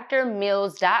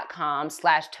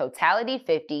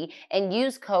factormeals.com/totality50 and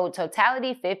use code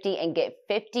totality50 and get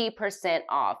 50%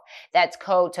 off. That's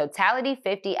code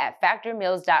totality50 at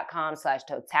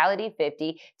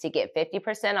factormeals.com/totality50 to get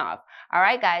 50% off. All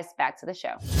right, guys, back to the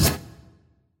show.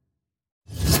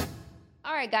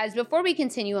 All right, guys, before we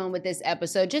continue on with this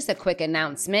episode, just a quick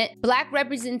announcement. Black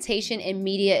representation in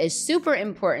media is super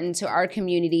important to our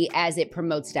community as it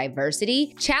promotes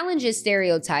diversity, challenges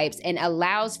stereotypes, and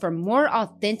allows for more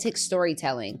authentic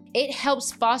storytelling. It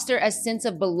helps foster a sense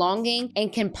of belonging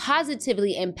and can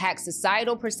positively impact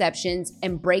societal perceptions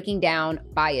and breaking down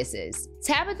biases.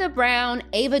 Tabitha Brown,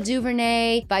 Ava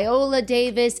DuVernay, Viola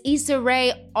Davis, Issa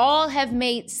Rae all have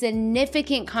made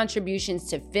significant contributions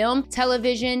to film,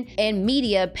 television, and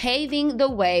media, paving the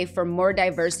way for more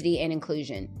diversity and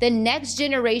inclusion. The next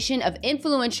generation of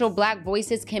influential Black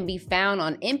voices can be found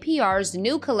on NPR's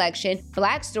new collection,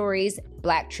 Black Stories,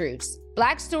 Black Truths.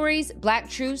 Black Stories,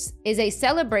 Black Truths is a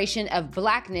celebration of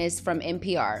Blackness from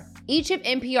NPR. Each of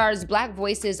NPR's Black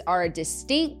voices are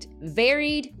distinct,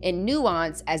 varied, and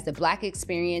nuanced as the Black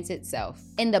experience itself.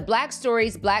 In the Black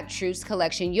Stories, Black Truths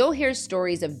collection, you'll hear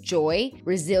stories of joy,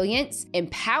 resilience,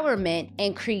 empowerment,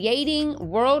 and creating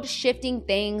world-shifting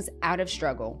things out of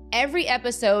struggle. Every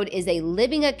episode is a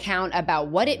living account about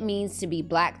what it means to be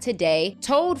Black today,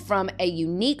 told from a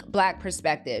unique Black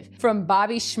perspective. From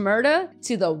Bobby Shmurda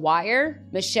to The Wire,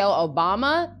 Michelle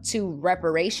Obama to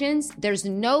reparations, there's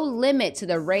no limit to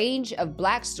the range of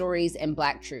Black stories and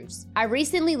Black truths. I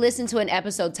recently listened to an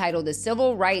episode titled The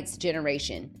Civil Rights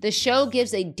Generation. The show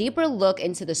gives a deeper look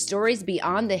into the stories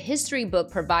beyond the history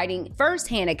book, providing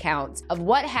firsthand accounts of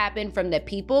what happened from the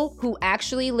people who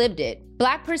actually lived it.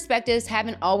 Black perspectives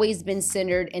haven't always been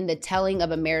centered in the telling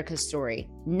of America's story.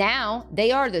 Now,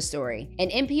 they are the story. In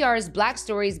NPR's Black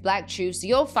Stories, Black Truths,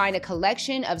 you'll find a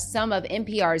collection of some of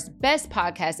NPR's best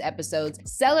podcast episodes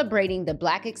celebrating the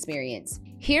Black experience.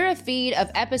 Hear a feed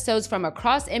of episodes from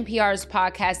across NPR's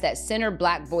podcasts that center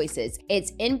Black voices.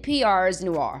 It's NPR's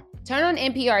Noir. Turn on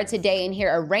NPR today and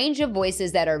hear a range of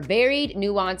voices that are varied,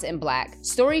 nuanced, and Black.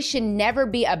 Stories should never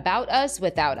be about us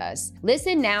without us.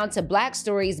 Listen now to Black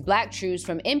Stories, Black Truths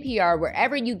from NPR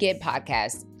wherever you get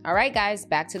podcasts. All right, guys,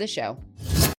 back to the show.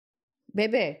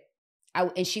 Baby.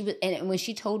 And when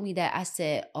she told me that, I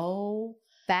said, "Oh,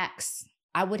 Facts.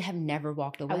 I would have never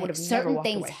walked away." I would have never Certain walked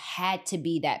things away. had to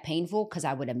be that painful because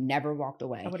I would have never walked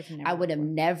away. I would have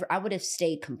never. I would have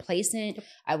stayed complacent. Yep.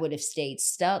 I would have stayed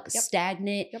stuck, Yep.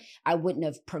 stagnant. Yep. I wouldn't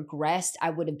have progressed. I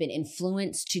would have been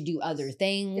influenced to do other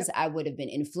things. Yep. I would have been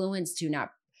influenced to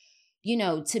not,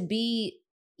 to be,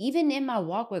 even in my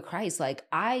walk with Christ, like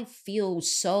I feel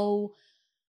so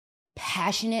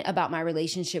passionate about my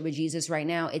relationship with Jesus right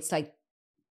now. It's like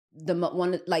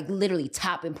literally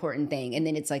top important thing, and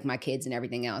then it's like my kids and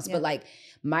everything else. Yeah. But like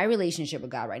my relationship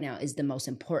with God right now is the most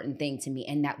important thing to me,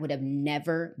 and that would have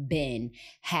never been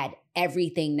had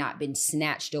everything not been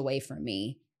snatched away from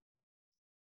me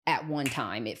at one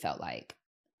time. It felt like.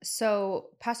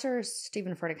 So Pastor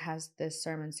Stephen Furtick has this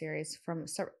sermon series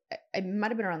it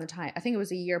might have been around the time, I think it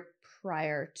was a year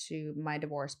prior to my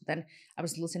divorce, but then I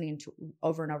was listening to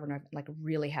over and over and over, like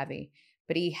really heavy.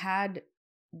 But he had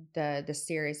the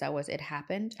series that was It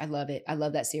Happened. I love it. I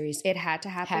love that series. It had to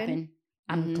happen.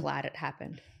 I'm Mhm. glad it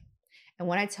happened. And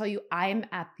when I tell you I'm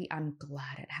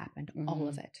glad it happened. All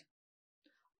of it.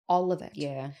 All of it.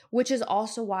 Yeah. Which is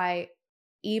also why,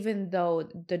 even though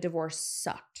the divorce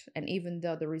sucked, and even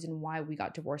though the reason why we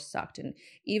got divorced sucked, and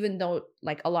even though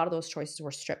like a lot of those choices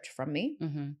were stripped from me,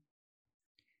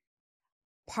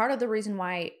 part of the reason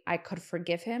why I could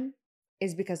forgive him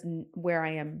is because where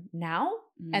I am now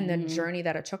and the journey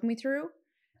that it took me through,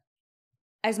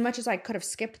 as much as I could have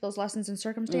skipped those lessons and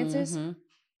circumstances,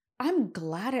 I'm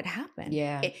glad it happened.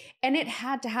 Yeah. And it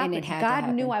had to happen.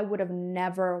 God knew I would have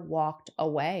never walked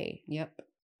away. Yep.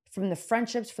 from the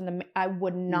friendships, I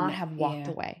would not have walked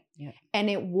away. Yep. And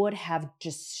it would have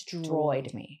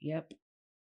destroyed me.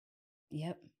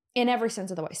 Yep. In every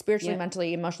sense of the way, spiritually,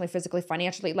 mentally, emotionally, physically,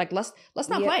 financially. Like, let's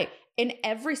not play. In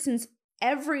every sense,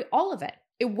 all of it,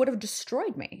 it would have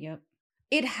destroyed me. Yep.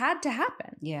 It had to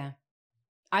happen. Yeah.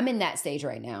 I'm in that stage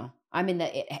right now. I'm in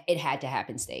the it had to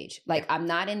happen stage. Like, I'm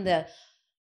not in the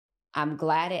I'm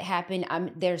glad it happened.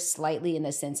 I'm there slightly in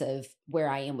the sense of where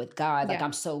I am with God. Like,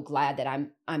 I'm so glad that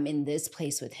I'm in this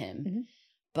place with him. Mm-hmm.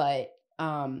 But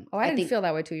I didn't feel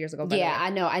that way 2 years ago. Yeah, I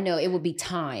know. It will be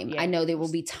time. Yeah. I know there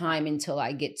will be time until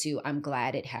I get to I'm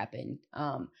glad it happened.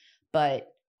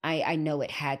 But I know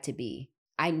it had to be.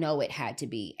 I know it had to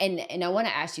be. And I want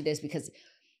to ask you this because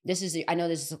I know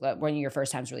this is one of your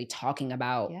first times really talking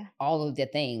about all of the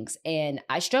things. And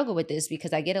I struggle with this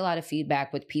because I get a lot of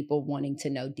feedback with people wanting to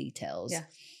know details. Yeah.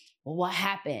 Well, what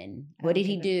happened? What did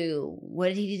he do? What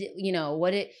did he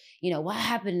do? What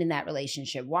happened in that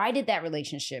relationship? Why did that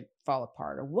relationship fall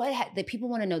apart? Or the people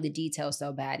want to know the details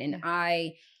so bad. And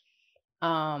I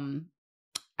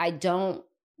don't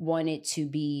want it to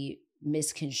be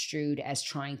misconstrued as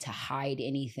trying to hide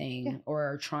anything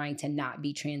or trying to not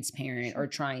be transparent or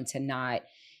trying to not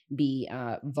be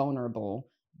vulnerable.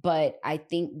 But I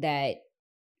think that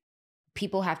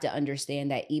people have to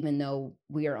understand that even though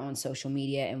we are on social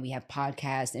media and we have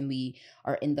podcasts and we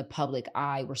are in the public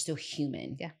eye, we're still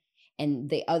human. Yeah. And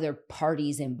the other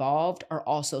parties involved are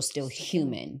also still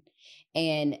human.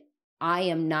 And I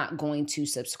am not going to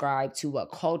subscribe to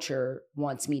what culture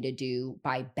wants me to do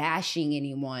by bashing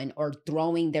anyone or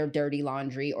throwing their dirty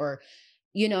laundry or,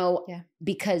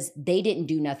 because they didn't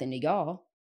do nothing to y'all.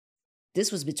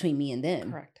 This was between me and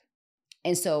them. Correct.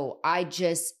 And so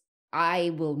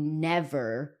I will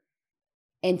never,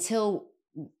 until,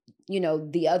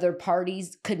 the other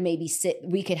parties could maybe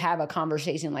we could have a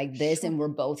conversation like this and we're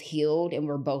both healed and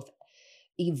we're both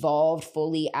evolved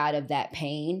fully out of that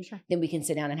pain, then we can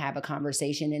sit down and have a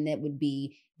conversation and it would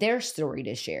be their story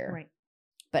to share. Right.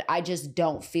 But I just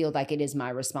don't feel like it is my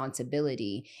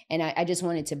responsibility. And I just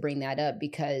wanted to bring that up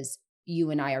because you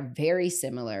and I are very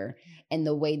similar in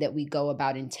the way that we go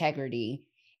about integrity.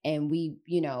 And we,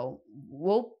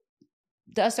 we'll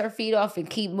dust our feet off and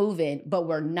keep moving, but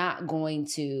we're not going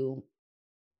to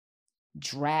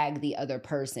drag the other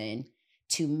person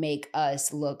to make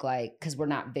us look like, because we're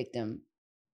not victim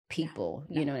people.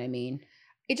 No. You know what I mean?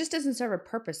 It just doesn't serve a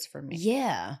purpose for me.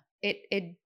 Yeah.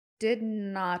 It did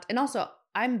not. And also,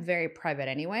 I'm very private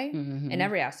anyway, in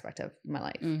every aspect of my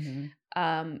life.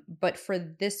 Mm-hmm. But for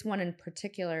this one in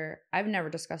particular, I've never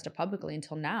discussed it publicly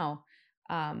until now.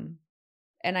 And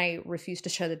I refuse to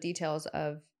share the details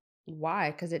of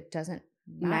why, because it doesn't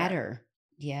matter.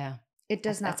 Yeah. It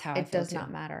does not. That's how it does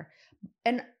not matter.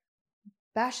 And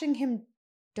bashing him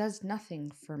does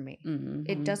nothing for me. Mm-hmm.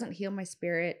 It doesn't heal my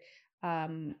spirit.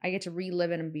 I get to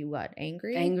relive it and be what?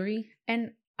 Angry?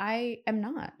 And I am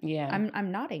not. Yeah.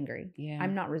 I'm not angry. Yeah.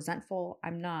 I'm not resentful.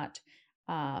 I'm not.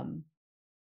 And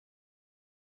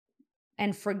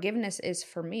forgiveness is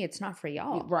for me. It's not for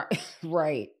y'all.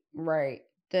 Right.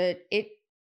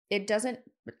 It doesn't,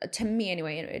 to me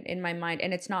anyway, in my mind,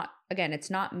 and it's not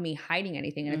me hiding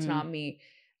anything, and it's not me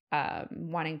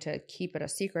wanting to keep it a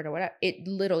secret or whatever. It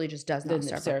literally just does not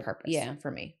serve a purpose for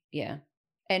me. Yeah.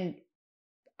 And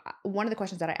one of the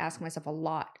questions that I ask myself a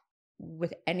lot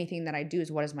with anything that I do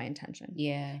is, what is my intention?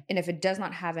 Yeah. And if it does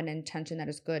not have an intention that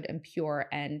is good and pure,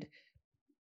 and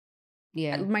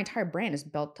my entire brand is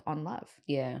built on love.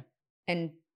 Yeah.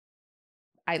 And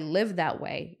I live that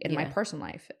way in my personal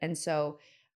life. And so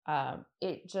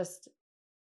it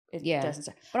doesn't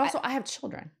serve. But also I have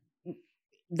children.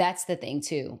 That's the thing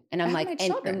too. And I'm like,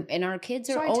 and our kids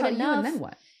are old enough. You, and then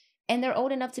what? And they're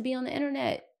old enough to be on the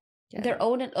internet. Yeah. They're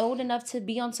old enough to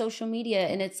be on social media.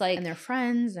 And it's like, and they're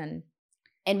friends.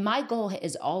 And my goal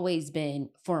has always been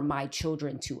for my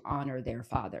children to honor their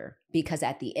father, because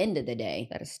at the end of the day,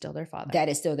 that is still their father. That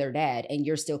is still their dad. And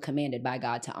you're still commanded by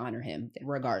God to honor him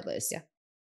regardless. Yeah.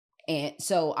 And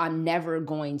so I'm never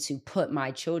going to put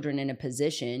my children in a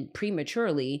position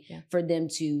prematurely for them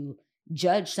to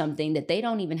judge something that they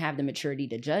don't even have the maturity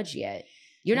to judge yet.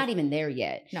 You're not even there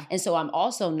yet. No. And so I'm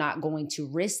also not going to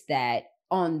risk that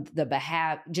on the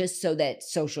behalf, just so that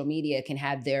social media can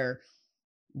have their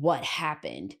what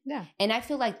happened. Yeah. And I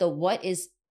feel like the what is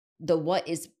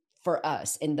for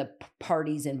us and the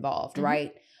parties involved,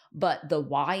 right? But the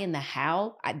why and the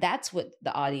how, that's what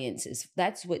the audience is.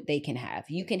 That's what they can have.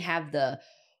 You can have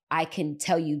I can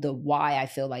tell you the why I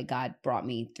feel like God brought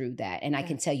me through that. And I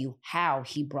can tell you how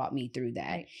he brought me through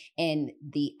that and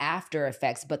the after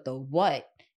effects. But the what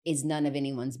is none of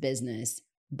anyone's business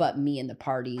but me and the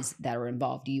parties that were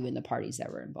involved, you and the parties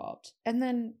that were involved. And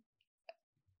then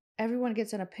everyone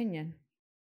gets an opinion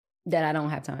that I don't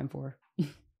have time for.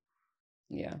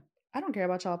 Yeah. I don't care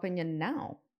about your opinion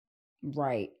now.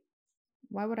 Right.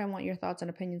 Why would I want your thoughts and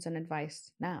opinions and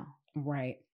advice now?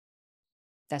 Right.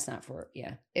 That's not for,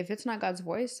 yeah. If it's not God's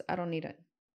voice, I don't need it.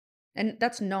 And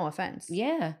that's no offense.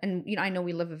 Yeah. And, I know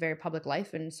we live a very public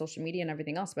life and social media and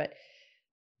everything else, but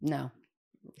no,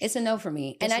 it's a no for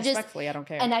me. And respectfully, I don't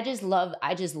care. And I just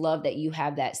love that you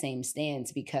have that same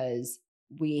stance, because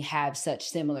we have such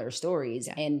similar stories.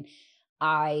 Yeah. And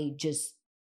I just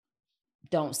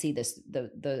don't see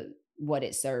the what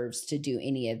it serves to do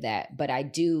any of that. But I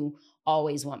do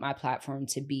always want my platform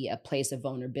to be a place of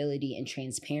vulnerability and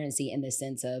transparency, in the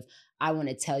sense of, I want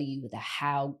to tell you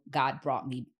how God brought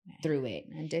me through it,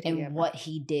 and what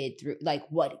he did through, like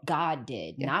what God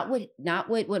did, not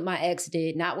what my ex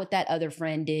did, not what that other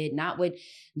friend did, not what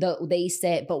they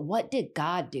said, but what did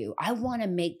God do? I want to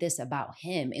make this about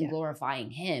him and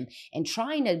glorifying him, and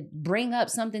trying to bring up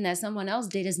something that someone else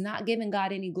did is not giving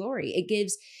God any glory. It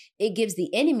gives the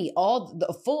enemy all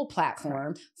the full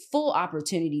platform, full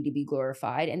opportunity to be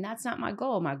glorified. And that's not my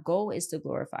goal. My goal is to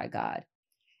glorify God,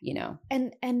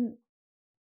 And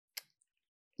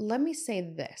let me say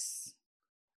this.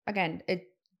 Again,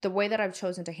 the way that I've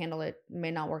chosen to handle it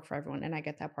may not work for everyone, and I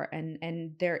get that part.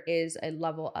 And there is a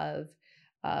level of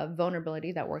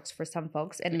vulnerability that works for some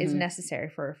folks and is necessary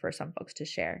for some folks to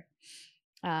share.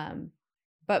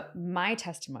 But my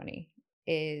testimony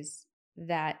is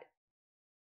that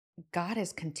God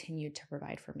has continued to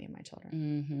provide for me and my children.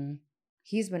 Mm-hmm.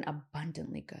 He's been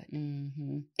abundantly good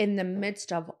mm-hmm. in the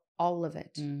midst of all of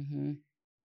it. Mm-hmm.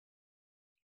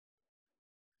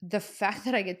 The fact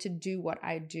that I get to do what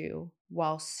I do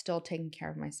while still taking care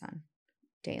of my son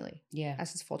daily. Yeah.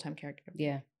 As his full-time caregiver.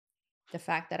 Yeah. The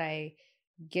fact that I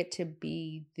get to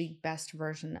be the best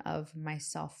version of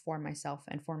myself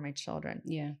and for my children.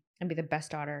 Yeah. And be the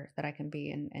best daughter that I can be,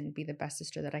 and be the best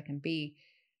sister that I can be.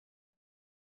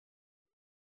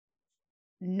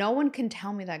 No one can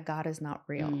tell me that God is not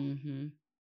real. Mm-hmm.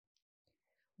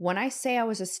 When I say I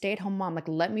was a stay-at-home mom, like,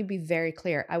 let me be very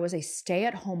clear. I was a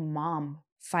stay-at-home mom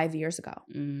 5 years ago.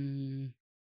 And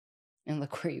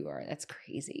look where you are. That's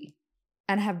crazy.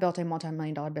 And have built a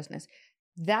multi-million-dollar business.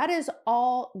 That is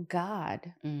all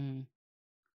God. Mm.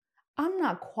 I'm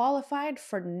not qualified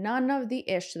for none of the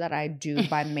ish that I do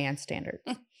by man's standards.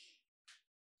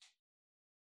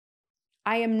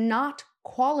 I am not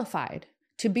qualified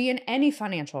to be in any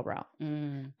financial realm.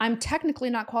 Mm. I'm technically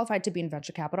not qualified to be in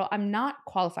venture capital. I'm not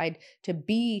qualified to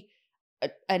be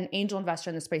an angel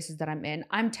investor in the spaces that I'm in.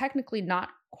 I'm technically not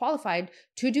qualified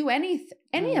to do any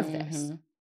of this.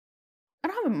 I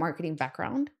don't have a marketing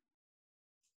background.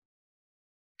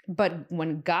 But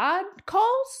when God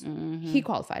calls, he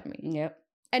qualified me. Yep.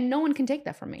 And no one can take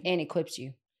that from me. And equips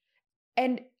you.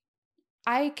 And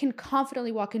I can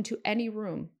confidently walk into any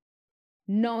room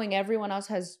knowing everyone else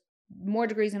has more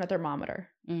degrees than a thermometer.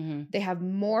 Mm-hmm. They have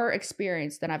more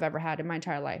experience than I've ever had in my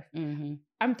entire life. Mm-hmm.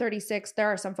 I'm 36. There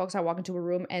are some folks I walk into a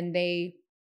room and they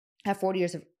have 40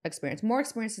 years of experience, more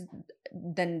experience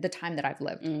than the time that I've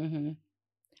lived. Mm-hmm.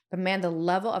 But man, the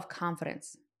level of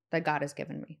confidence that God has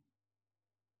given me,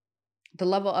 the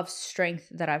level of strength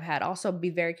that I've had. Also, be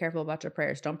very careful about your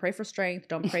prayers. Don't pray for strength.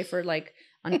 Don't pray for like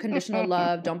unconditional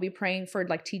love. Don't be praying for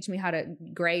like, teach me how to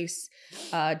grace.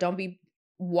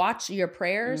 Watch your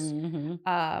prayers.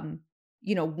 Mm-hmm.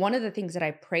 One of the things that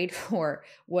I prayed for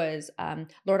was,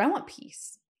 Lord, I want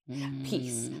peace.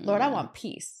 Peace. Lord, I want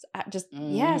peace.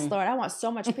 Yes, Lord, I want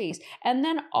so much peace. And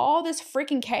then all this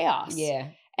freaking chaos. Yeah.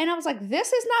 And I was like,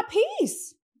 this is not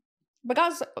peace. But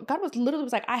God was literally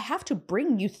like, I have to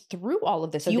bring you through all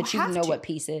of this. So that you know what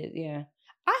peace is. Yeah.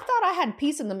 I thought I had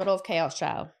peace in the middle of chaos,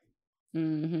 child.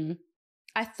 Mm-hmm.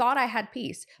 I thought I had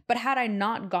peace. But had I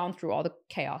not gone through all the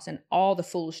chaos and all the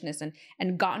foolishness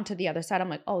and gotten to the other side, I'm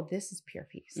like, oh, this is pure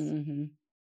peace.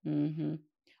 Mm-hmm. Mm-hmm.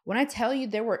 When I tell you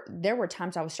there were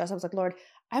times I was stressed, I was like, Lord,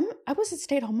 I was a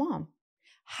stay-at-home mom.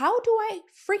 How do I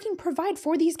freaking provide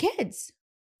for these kids?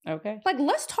 Okay. Like,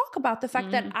 let's talk about the fact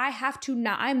that I have to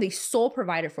now, I'm the sole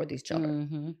provider for these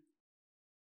children.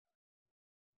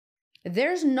 Mm-hmm.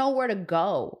 There's nowhere to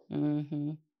go.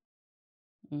 Mm-hmm.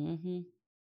 Mm-hmm.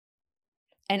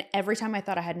 And every time I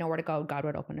thought I had nowhere to go, God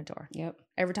would open a door. Yep.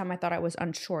 Every time I thought I was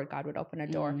unsure, God would open a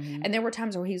door. Mm-hmm. And there were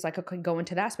times where he's like, okay, go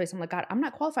into that space. I'm like, God, I'm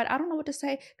not qualified. I don't know what to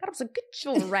say. God was like, get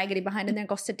your raggedy behind in there and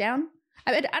go sit down.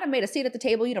 I'd have made a seat at the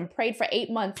table. You done prayed for 8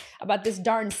 months about this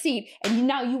darn seat, and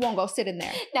now you won't go sit in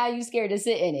there. Now you scared to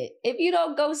sit in it. If you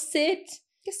don't go sit,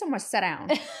 get someone sit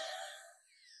down.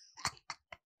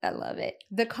 I love it.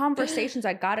 The conversations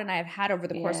I got and I have had over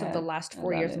the course of the last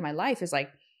 4 years of my life is like,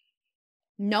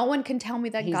 no one can tell me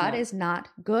that God is not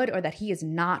good or that he is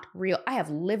not real. I have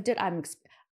lived it.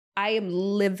 I am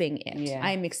living it. Yeah.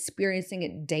 I am experiencing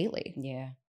it daily. Yeah.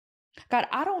 God,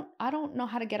 I don't know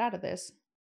how to get out of this.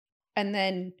 And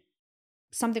then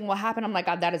something will happen. I'm like,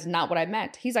 God, that is not what I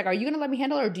meant. He's like, are you going to let me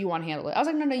handle it or do you want to handle it? I was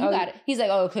like, no, you got it. He's like,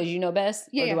 oh, because you know best?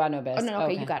 Yeah, or do I know best? Oh, no,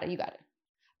 okay, you got it.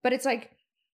 But it's like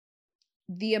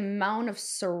the amount of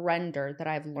surrender that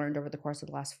I've learned over the course of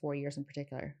the last 4 years in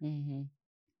particular. Mm-hmm.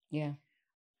 Yeah.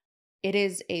 It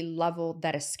is a level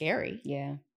that is scary.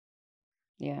 Yeah.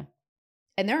 Yeah.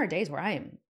 And there are days where I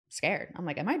am scared. I'm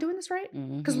like, am I doing this right?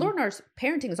 Because Mm-hmm. Lord knows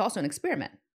parenting is also an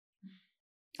experiment.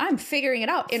 I'm figuring it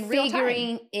out in real time.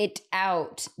 Figuring it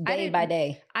out day by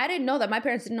day. I didn't know that. My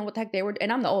parents didn't know what the heck they were,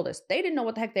 and I'm the oldest. They didn't know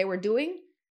what the heck they were doing.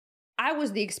 I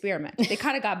was the experiment. They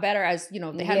kind of got better as,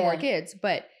 they had more kids,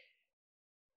 but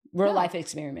real life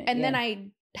experiment. And then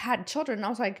I had children and I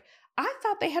was like, I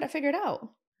thought they had it figured out.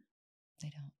 They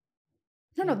don't.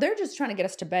 No, they're just trying to get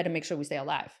us to bed and make sure we stay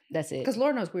alive. That's it. Because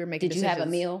Lord knows we were making decisions. Did you have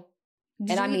a meal?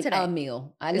 Did and you I eat mean today? a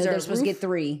meal. I know Is there they're a supposed to roof? get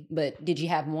 3, but did you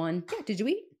have 1? Yeah, did you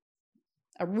eat?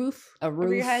 A roof roof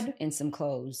over your head? and some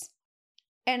clothes.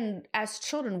 And as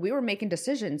children, we were making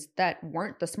decisions that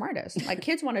weren't the smartest. Like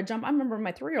kids want to jump. I remember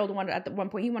my 3-year-old wanted at one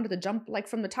point, he wanted to jump like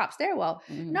from the top stairwell.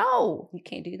 Mm-hmm. No. You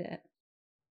can't do that.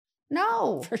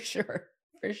 No. For sure.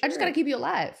 For sure. I just got to keep you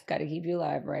alive. Got to keep you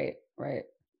alive. Right.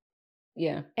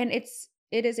 Yeah. And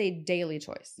it is a daily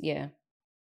choice. Yeah.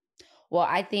 Well,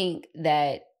 I think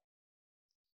that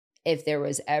if there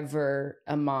was ever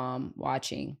a mom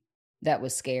watching that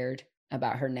was scared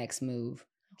about her next move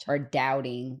or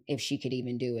doubting if she could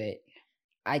even do it,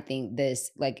 I think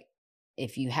this, like,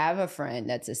 if you have a friend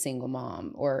that's a single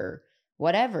mom or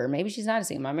whatever, maybe she's not a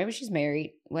single mom, maybe she's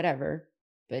married, whatever,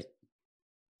 but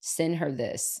send her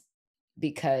this,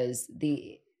 because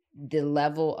the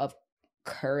level of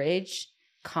courage,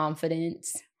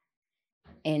 confidence,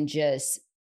 and just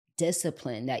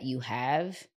discipline that you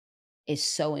have is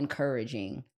so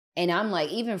encouraging. And I'm like,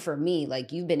 even for me,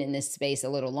 like, you've been in this space a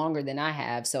little longer than I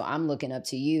have. So I'm looking up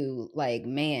to you like,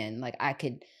 man, like I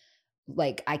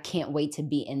can't wait to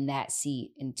be in that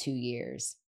seat in 2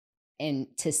 years and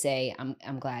to say,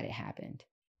 I'm glad it happened,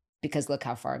 because look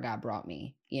how far God brought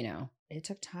me, It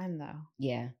took time though.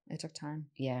 Yeah. It took time.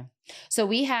 Yeah. So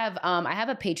we have, I have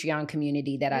a Patreon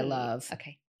community that I love.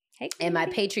 Okay. Hey, and my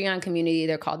Patreon community,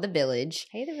 they're called The Village.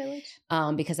 Hey, The Village.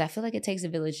 Because I feel like it takes a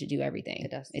village to do everything.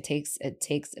 It does. It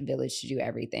takes a village to do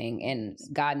everything. And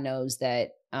God knows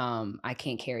that I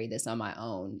can't carry this on my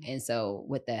own. And so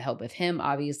with the help of him,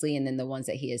 obviously, and then the ones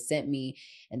that he has sent me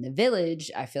in the village,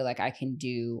 I feel like I'm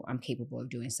capable of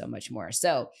doing so much more.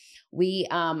 So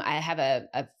I have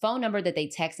a phone number that they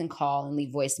text and call and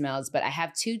leave voicemails, but I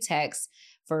have 2 texts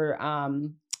for,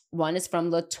 one is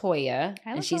from LaToya,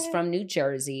 and she's from New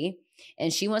Jersey,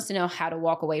 and she wants to know how to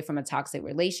walk away from a toxic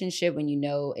relationship when you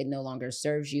know it no longer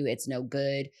serves you, it's no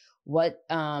good. What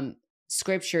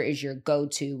scripture is your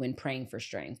go-to when praying for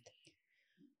strength?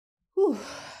 Whew.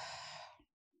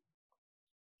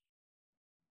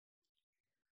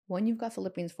 One, you've got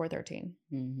Philippians 4:13.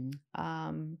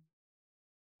 Mm-hmm.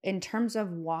 In terms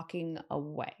of walking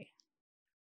away,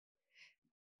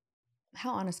 how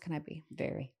honest can I be?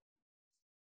 Very.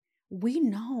 We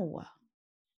know.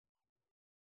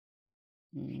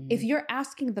 Mm-hmm. If you're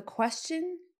asking the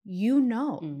question, you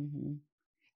know. Mm-hmm.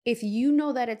 If you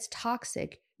know that it's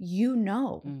toxic, you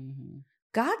know. Mm-hmm.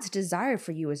 God's desire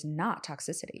for you is not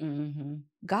toxicity. Mm-hmm.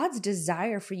 God's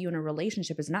desire for you in a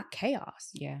relationship is not chaos.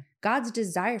 Yeah. God's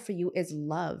desire for you is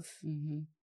love. Mm-hmm.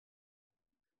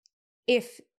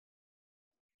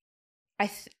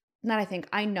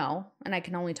 I know, and I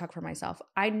can only talk for myself.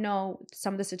 I know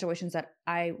some of the situations that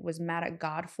I was mad at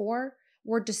God for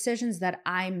were decisions that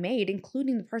I made,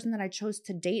 including the person that I chose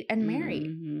to date and marry.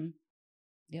 Mm-hmm.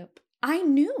 Yep. I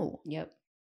knew. Yep.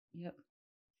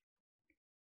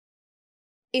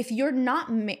 If you're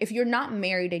not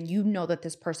married and you know that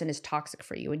this person is toxic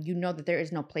for you and you know that there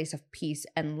is no place of peace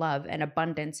and love and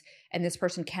abundance and this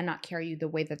person cannot carry you the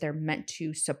way that they're meant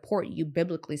to support you,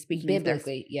 biblically speaking,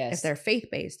 yes. if they're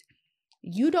faith-based,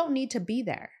 you don't need to be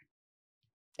there.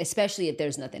 Especially if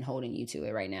there's nothing holding you to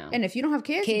it right now. And if you don't have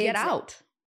kids, get out.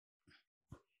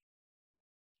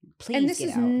 Please. And this get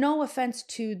is out. no offense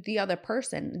to the other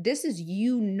person. This is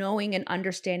you knowing and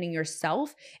understanding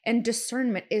yourself, and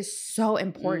discernment is so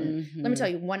important. Mm-hmm. Let me tell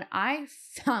you, when I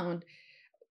found,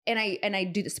 and I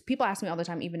do this, people ask me all the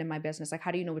time, even in my business, like,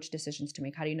 how do you know which decisions to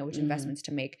make? How do you know which investments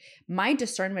to make? My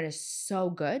discernment is so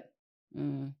good,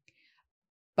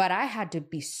 but I had to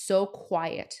be so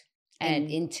quiet and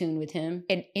in tune with him,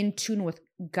 and in tune with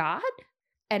God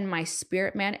and my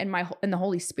spirit, man, and the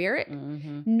Holy Spirit.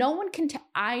 No one can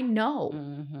I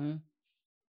know.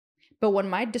 But when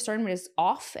my discernment is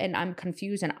off and I'm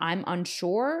confused and I'm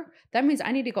unsure, that means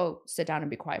I need to go sit down and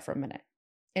be quiet for a minute.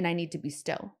 And I need to be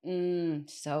still.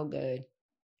 So good.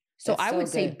 So I would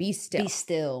say be still. Be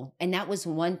still. And that was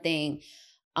one thing.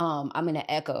 I'm going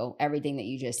to echo everything that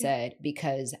you just said,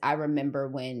 because I remember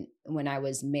when I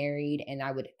was married and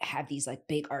I would have these like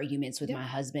big arguments with my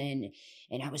husband,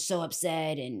 and I was so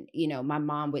upset. And, you know, my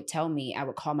mom would tell me, I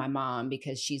would call my mom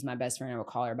because she's my best friend. I would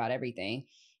call her about everything.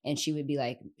 And she would be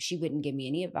like, she wouldn't give me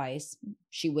any advice.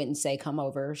 She wouldn't say, come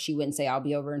over. She wouldn't say, I'll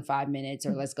be over in 5 minutes,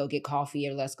 or let's go get coffee,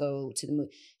 or let's go to the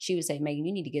movie. She would say, Megan,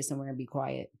 you need to get somewhere and be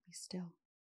quiet. Be still.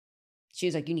 She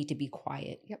was like, you need to be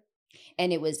quiet. Yep.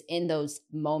 And it was in those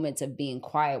moments of being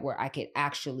quiet where I could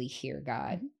actually hear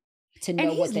God to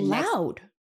know what the next. Loud.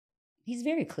 He's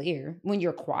very clear when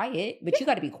you're quiet, but you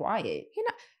got to be quiet. You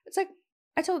know, it's like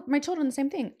I told my children the same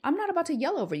thing. I'm not about to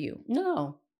yell over you.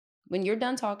 No. When you're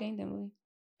done talking, then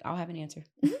I'll have an answer.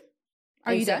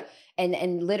 Are you done?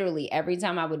 And literally every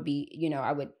time I would be, you know,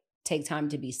 I would take time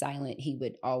to be silent, he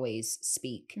would always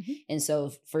speak. And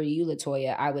so for you,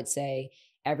 LaToya, I would say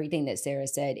everything that Sara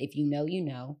said, if you know, you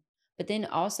know. But then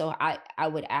also I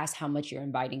would ask how much you're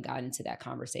inviting God into that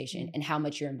conversation and how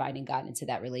much you're inviting God into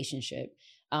that relationship,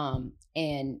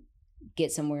 and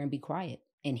get somewhere and be quiet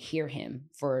and hear him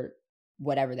for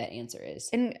whatever that answer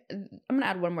is. And I'm going to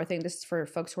add one more thing. This is for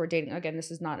folks who are dating. Again, this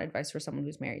is not advice for someone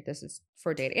who's married. This is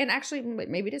for dating. And actually,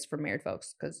 maybe it is for married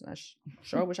folks, because I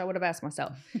sure wish I would have asked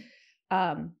myself.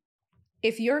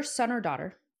 If your son or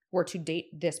daughter were to date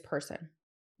this person,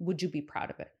 would you be proud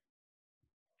of it?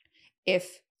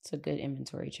 It's a good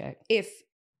inventory check.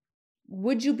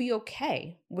 Would you be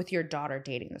okay with your daughter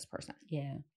dating this person?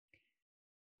 Yeah.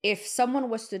 If someone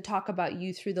was to talk about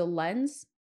you through the lens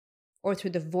or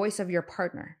through the voice of your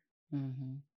partner,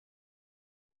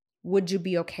 would you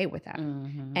be okay with that?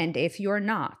 And if you're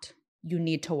not, you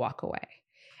need to walk away.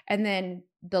 And then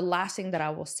the last thing that I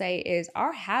will say is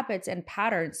our habits and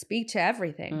patterns speak to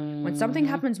everything. When something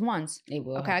happens once, it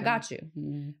will okay, happen. I got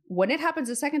you. When it happens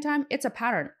a second time, it's a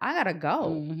pattern. I gotta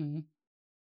go.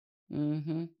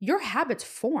 Your habits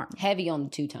form. Heavy on the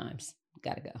 2 times.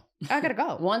 Gotta go. I gotta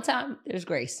go. 1 time, there's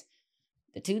grace.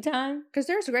 The 2 time? Because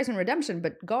there's grace and redemption,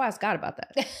 but go ask God about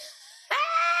that.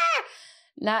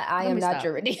 I am not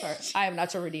your redeemer. Sorry. I am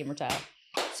not your redeemer, child.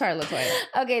 Sorry, LaToya.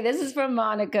 Okay, this is from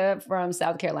Monica from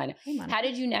South Carolina. Hey, Monica. How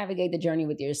did you navigate the journey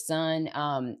with your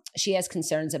son? She has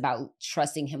concerns about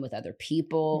trusting him with other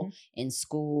people in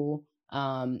school,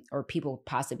 or people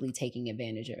possibly taking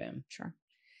advantage of him. Sure.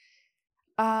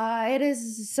 It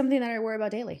is something that I worry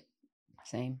about daily.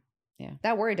 Same. Yeah.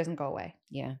 That worry doesn't go away.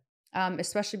 Yeah.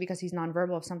 Especially because he's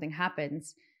nonverbal. If something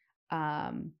happens,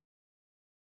 I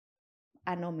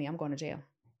know me, I'm going to jail.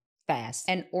 Fast.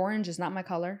 And orange is not my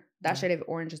color. That shade of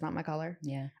orange is not my color.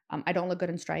 Yeah. I don't look good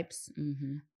in stripes.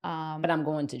 But I'm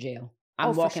going to jail.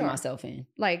 I'm walking myself in.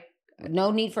 Like,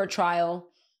 no need for a trial.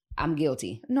 I'm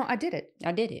guilty. No, I did it.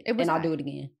 I did it. And I'll do it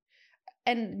again.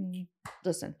 And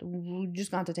listen, we're just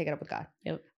going to take it up with God.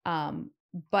 Yep.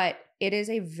 But it is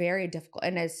a very difficult,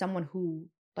 and as someone who,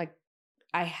 like,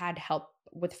 I had help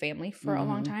with family for a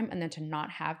long time, and then to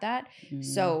not have that.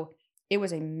 So it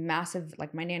was a massive,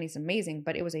 like, my nanny's amazing,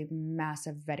 but it was a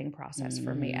massive vetting process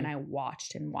for me. And I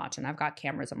watched and watched, and I've got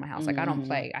cameras in my house. Like, I don't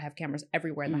play. I have cameras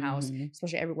everywhere in the house,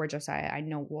 especially everywhere Josiah, I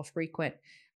know, will frequent,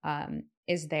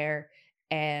 is there.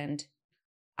 And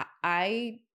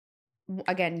I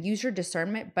again, use your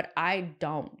discernment, but I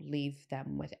don't leave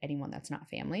them with anyone that's not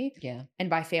family. Yeah. And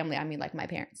by family, I mean like my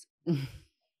parents.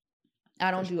 I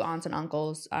don't do aunts and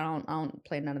uncles. I don't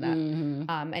play none of that.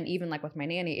 And even like with my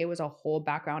nanny, it was a whole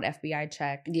background FBI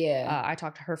check. Yeah. I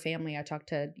talked to her family. I talked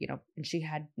to, and she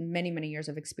had many, many years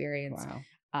of experience.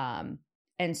 Wow.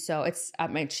 And so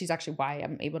she's actually why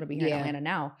I'm able to be here in Atlanta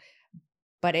now.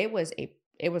 But it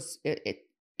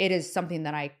is something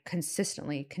that I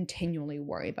continually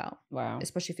worry about. Wow.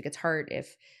 Especially if he gets hurt,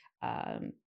 if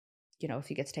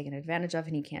he gets taken advantage of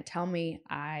and he can't tell me,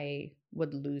 I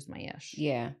would lose my ish.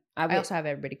 Yeah. I also have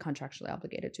everybody contractually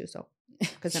obligated too. So,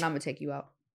 because then I'm going to take you out.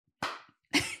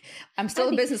 I'm still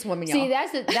a businesswoman, y'all. See,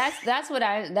 that's what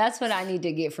I need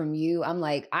to get from you. I'm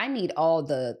like, I need all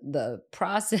the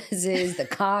processes, the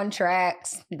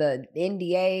contracts, the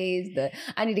NDAs,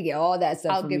 I need to get all that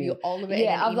stuff. I'll give you all of it.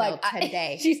 Yeah, I'm like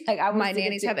today. She's like, my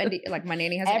nannies have NDA. Like my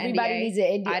nanny has everybody an NDA. needs an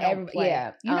NDA. I don't play.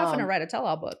 Yeah, you're not gonna write a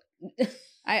tell-all book.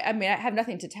 I mean, I have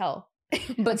nothing to tell.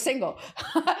 but single.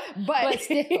 but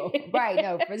still, right?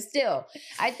 No, but still,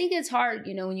 I think it's hard.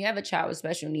 When you have a child with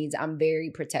special needs, I'm very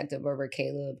protective over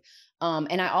Caleb.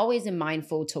 And I always am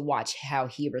mindful to watch how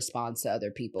he responds to other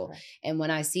people. Right. And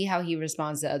when I see how he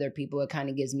responds to other people, it kind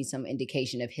of gives me some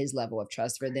indication of his level of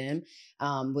trust for them,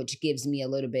 which gives me a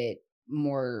little bit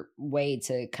more way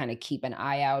to kind of keep an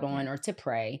eye out on or to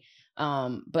pray.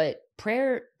 But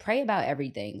pray about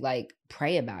everything. Like,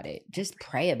 pray about it. Just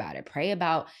pray about it. Pray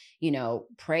about,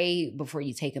 pray before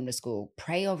you take them to school.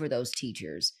 Pray over those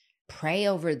teachers. Pray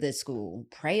over the school.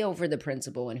 Pray over the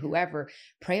principal and whoever.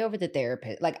 Pray over the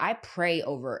therapist. Like, I pray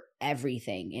over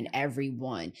everything and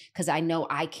everyone because I know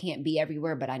I can't be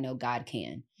everywhere, but I know God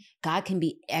can. God can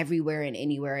be everywhere and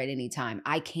anywhere at any time.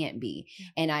 I can't be.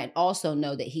 And I also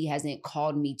know that he hasn't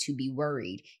called me to be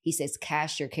worried. He says,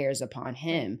 cast your cares upon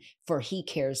him, for he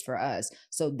cares for us.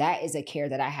 So that is a care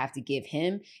that I have to give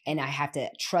him. And I have to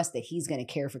trust that he's going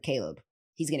to care for Caleb.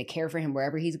 He's going to care for him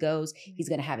wherever he goes. He's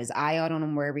going to have his eye out on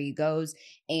him wherever he goes.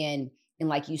 And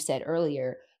like you said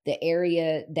earlier, the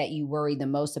area that you worry the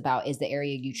most about is the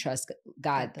area you trust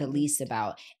God the least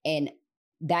about. And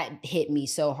that hit me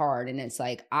so hard. And it's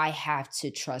like, I have to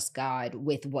trust God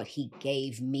with what he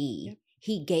gave me. Yep.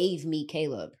 He gave me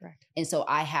Caleb. Correct. And so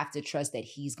I have to trust that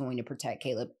he's going to protect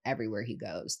Caleb everywhere he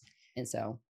goes. And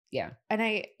so, yeah. And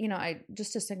I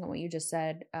just to second what you just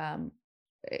said,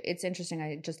 it's interesting.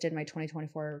 I just did my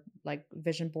 2024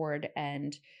 vision board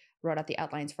and wrote out the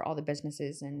outlines for all the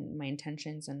businesses and my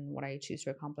intentions and what I choose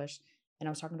to accomplish. And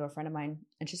I was talking to a friend of mine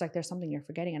and she's like, there's something you're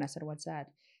forgetting. And I said, what's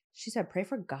that? She said, pray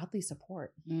for godly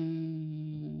support.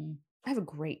 I have a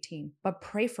great team, but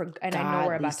pray for, and godly I know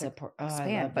we're about support. To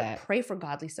expand, but pray for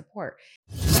godly support.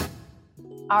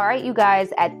 All right, you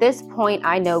guys, at this point,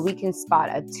 I know we can spot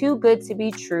a too good to be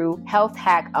true health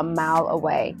hack a mile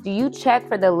away. Do you check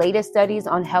for the latest studies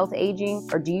on health aging,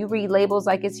 or do you read labels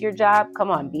like it's your job?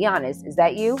 Come on, be honest. Is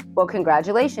that you? Well,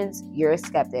 congratulations, you're a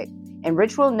skeptic. And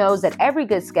Ritual knows that every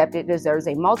good skeptic deserves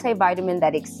a multivitamin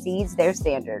that exceeds their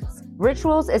standards.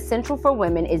 Ritual's Essential for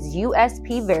Women is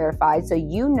USP verified, so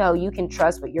you know you can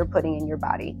trust what you're putting in your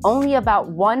body. Only about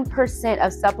 1%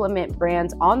 of supplement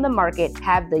brands on the market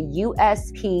have the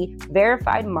USP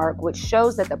verified mark, which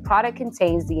shows that the product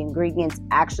contains the ingredients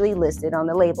actually listed on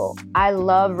the label. I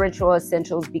love Ritual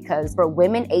Essentials because for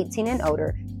women 18 and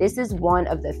older, this is one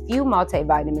of the few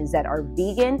multivitamins that are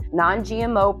vegan,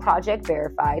 non-GMO, project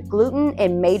verified, gluten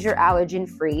and major allergen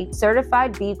free,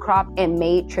 certified B Crop, and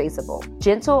made traceable.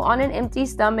 Gentle on an empty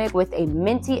stomach with a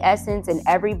minty essence in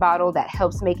every bottle that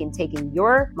helps making taking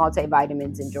your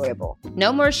multivitamins enjoyable.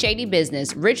 No more shady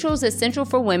business. Ritual's Essential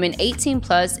for Women 18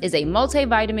 Plus is a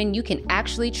multivitamin you can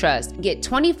actually trust. Get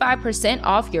 25%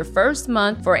 off your first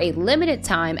month for a limited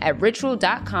time at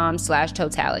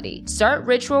ritual.com/totality. Start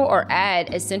Ritual or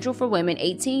add Essential for Women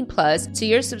 18 Plus to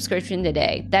your subscription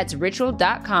today. That's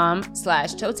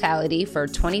ritual.com/totality for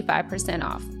 25%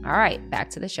 off. All right, back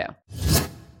to the show.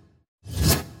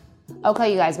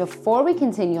 Okay, you guys, before we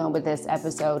continue on with this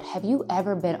episode, have you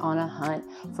ever been on a hunt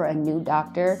for a new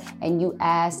doctor and you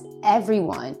asked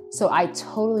everyone? So I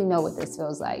totally know what this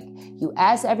feels like. You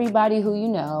ask everybody who you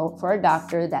know for a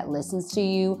doctor that listens to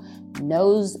you,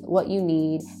 knows what you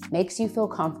need, makes you feel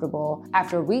comfortable.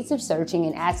 After weeks of searching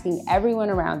and asking everyone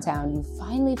around town, you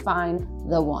finally find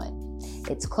the one.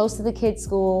 It's close to the kids'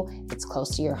 school, it's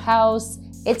close to your house,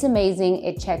 it's amazing,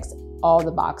 it checks all the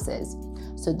boxes.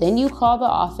 So then you call the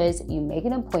office, you make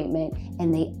an appointment,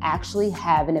 and they actually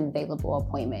have an available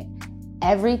appointment.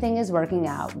 Everything is working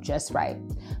out just right.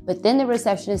 But then the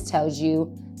receptionist tells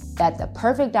you that the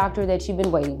perfect doctor that you've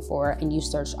been waiting for and you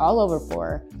searched all over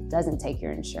for doesn't take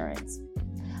your insurance.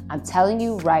 I'm telling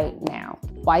you right now,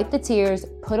 wipe the tears,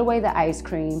 put away the ice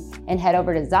cream, and head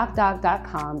over to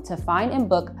ZocDoc.com to find and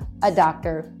book a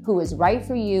doctor who is right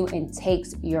for you and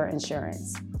takes your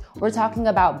insurance. We're talking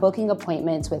about booking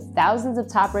appointments with thousands of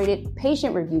top-rated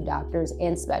patient-reviewed doctors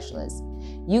and specialists.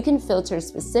 You can filter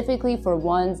specifically for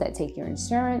ones that take your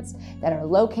insurance, that are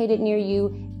located near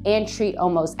you, and treat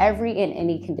almost every and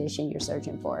any condition you're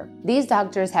searching for. These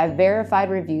doctors have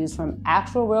verified reviews from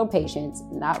actual real patients,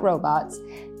 not robots.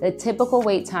 The typical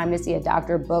wait time to see a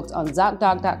doctor booked on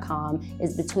ZocDoc.com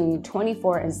is between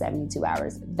 24 and 72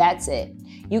 hours. That's it.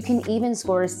 You can even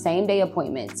score same-day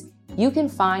appointments. You can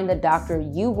find the doctor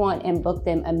you want and book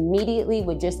them immediately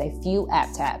with just a few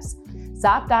app taps.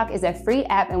 ZocDoc is a free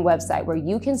app and website where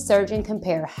you can search and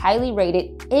compare highly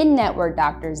rated in-network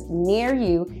doctors near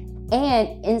you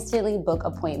and instantly book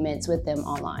appointments with them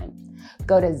online.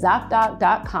 Go to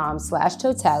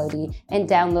ZocDoc.com/totality and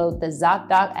download the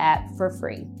ZocDoc app for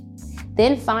free.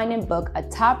 Then find and book a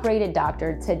top-rated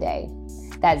doctor today.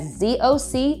 That's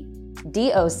ZocDoc.com/totality.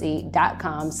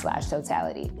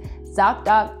 ZocDoc.com/totality.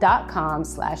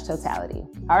 ZocDoc.com/totality.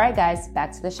 All right, guys,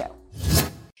 back to the show.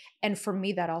 And for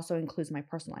me, that also includes my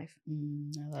personal life. I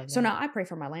love that. So now I pray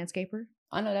for my landscaper.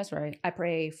 I know that's right. I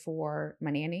pray for my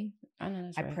nanny. I know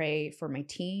that's I right. pray for my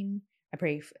team. I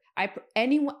pray for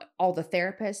anyone, all the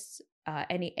therapists,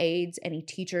 any aides, any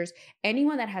teachers,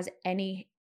 anyone that has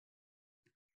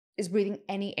is breathing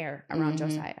any air around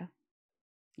Josiah.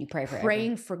 You pray for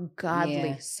praying for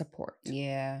godly support.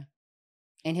 Yeah.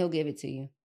 And he'll give it to you.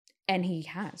 And he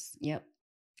has. Yep.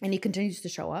 And he continues to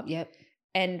show up. Yep.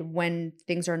 And when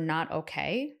things are not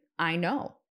okay, I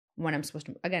know when I'm supposed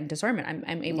to, again, discernment,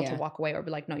 I'm able to walk away or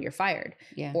be like, no, you're fired.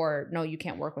 Yeah. Or no, you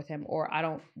can't work with him. Or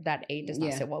that aid does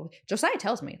not sit well with Josiah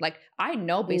tells me, like, I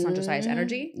know based on Josiah's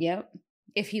energy. Yep.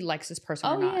 If he likes this person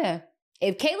or not. Oh, yeah.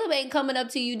 If Caleb ain't coming up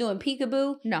to you doing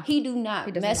peekaboo, no, he does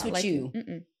not mess with like you.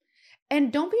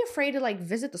 And don't be afraid to like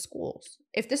visit the schools.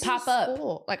 If this pop is a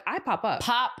school, like I pop up.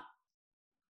 Pop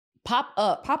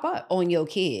up on your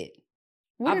kid.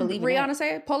 What did Rihanna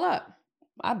say? Pull up.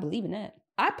 I believe in that.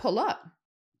 I pull up.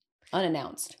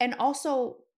 Unannounced. And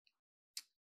also,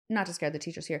 not to scare the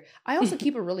teachers here, I also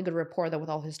keep a really good rapport though with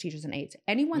all his teachers and aides.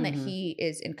 Anyone that he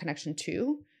is in connection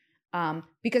to,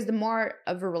 because the more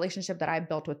of a relationship that I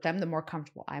built with them, the more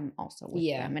comfortable I'm also with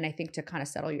them. And I think to kind of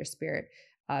settle your spirit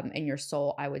and your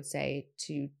soul, I would say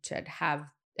to have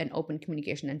an open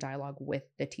communication and dialogue with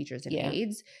the teachers and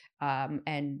aides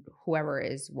and whoever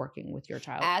is working with your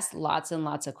child. Ask lots and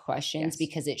lots of questions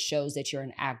because it shows that you're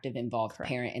an active, involved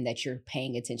parent and that you're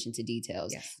paying attention to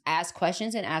details. Ask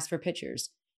questions and ask for pictures.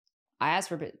 I ask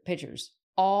for pictures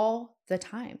all the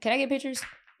time. Can I get pictures?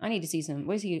 I need to see some.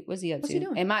 What's he up to? What's he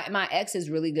doing? And my ex is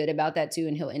really good about that too,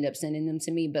 and he'll end up sending them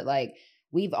to me. But like,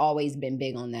 we've always been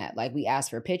big on that. Like, we ask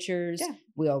for pictures. Yeah.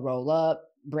 We'll roll up.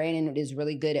 Brandon is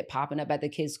really good at popping up at the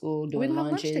kids' school, doing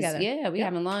lunches. Lunch together. Yeah, we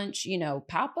having lunch,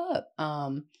 pop up.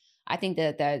 I think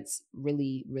that that's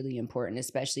really, really important,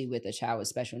 especially with a child with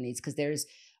special needs, because there's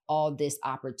all this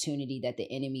opportunity that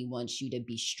the enemy wants you to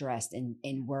be stressed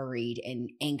and worried and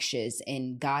anxious.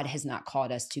 And God has not called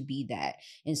us to be that.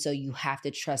 And so you have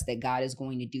to trust that God is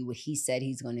going to do what he said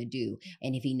he's going to do.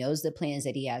 And if he knows the plans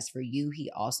that he has for you,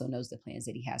 he also knows the plans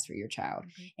that he has for your child.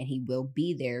 And he will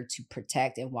be there to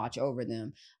protect and watch over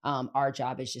them. Our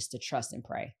job is just to trust and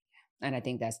pray. And I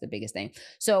think that's the biggest thing.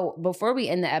 So before we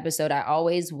end the episode, I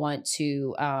always want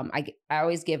to, I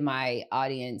always give my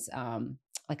audience,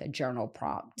 like a journal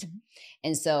prompt.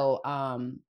 And so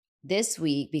this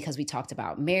week, because we talked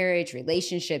about marriage,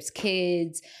 relationships,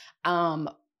 kids, I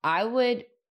want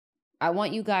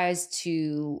you guys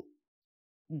to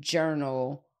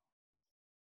journal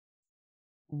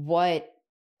what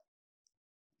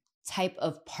type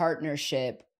of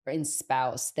partnership and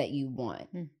spouse that you want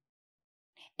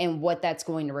and what that's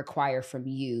going to require from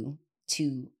you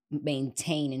to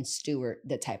maintain and steward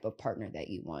the type of partner that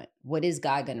you want. What is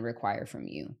God going to require from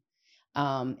you?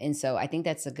 And so I think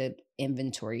that's a good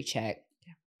inventory check.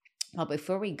 Yeah. Well,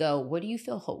 before we go, what do you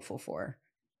feel hopeful for?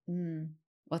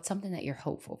 What's something that you're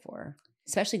hopeful for,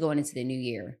 especially going into the new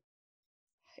year?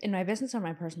 In my business or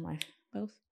my personal life?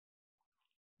 Both.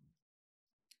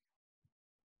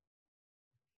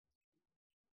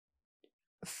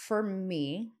 For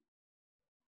me,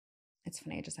 it's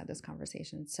funny, I just had this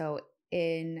conversation. So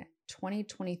in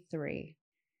 2023,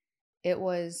 it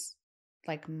was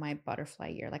like my butterfly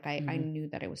year. Like I knew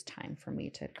that it was time for me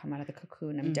to come out of the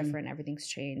cocoon. I'm different. Everything's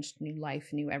changed. New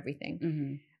life, new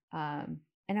everything. And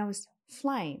I was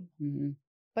flying.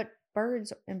 But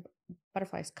birds and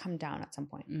butterflies come down at some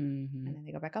point. And then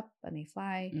they go back up and they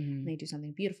fly and they do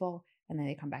something beautiful. And then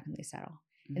they come back and they settle.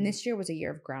 And this year was a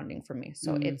year of grounding for me.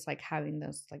 So it's like having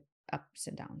those like ups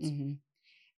and downs.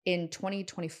 In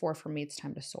 2024, for me, it's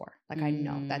time to soar. Like I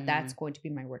know that that's going to be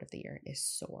my word of the year is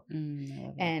soar.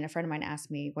 And a friend of mine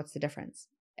asked me, what's the difference?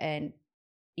 And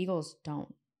eagles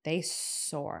don't. They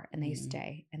soar and they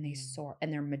stay and they soar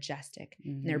and they're majestic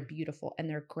and they're beautiful and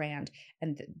they're grand.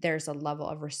 And there's a level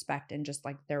of respect and just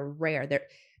like they're rare.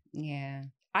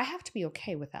 I have to be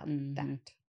okay without that.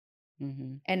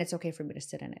 And it's okay for me to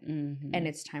sit in it. And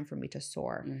it's time for me to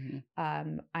soar.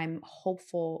 I'm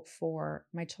hopeful for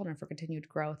my children for continued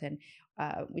growth. And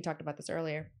we talked about this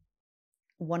earlier.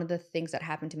 One of the things that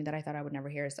happened to me that I thought I would never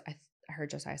hear is I heard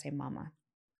Josiah say mama.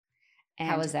 And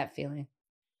how was that feeling?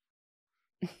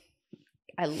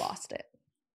 I lost it.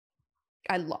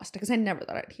 I lost it because I never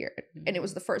thought I'd hear it. And it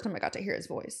was the first time I got to hear his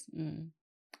voice.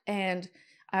 And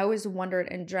I always wondered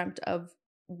and dreamt of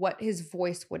what his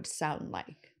voice would sound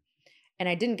like. And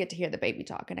I didn't get to hear the baby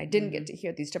talk, and I didn't get to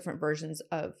hear these different versions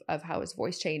of how his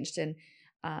voice changed. And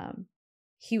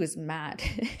he was mad.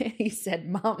 He said,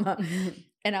 Mama.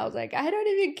 And I was like, I don't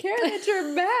even care that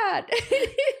you're mad.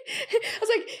 I was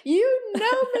like, you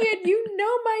know me and you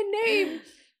know my name.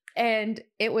 And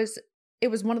it was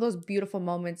one of those beautiful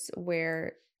moments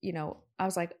where, you know, I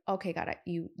was like, okay, God,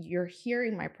 you're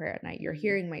hearing my prayer at night. You're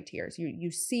hearing my tears. You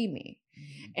see me.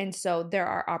 And so there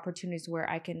are opportunities where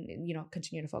I can, you know,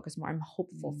 continue to focus more. I'm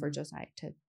hopeful for Josiah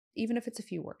to, even if it's a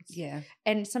few words. Yeah.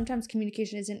 And sometimes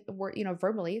communication isn't, you know,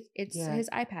 verbally. It's his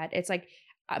iPad. It's like,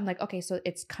 I'm like, okay, so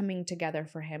it's coming together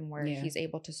for him where he's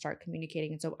able to start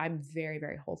communicating. And so I'm very,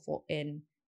 very hopeful in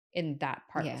that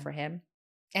part for him.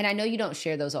 And I know you don't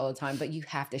share those all the time, but you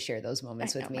have to share those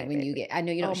moments with me when you get, I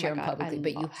know you don't share them publicly,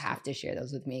 but you have to share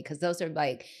those with me because those are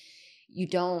like, you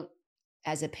don't,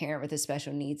 as a parent with a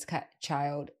special needs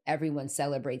child, everyone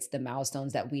celebrates the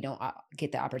milestones that we don't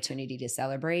get the opportunity to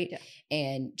celebrate. Yeah.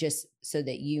 And just so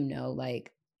that you know,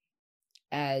 like,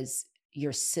 as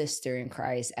your sister in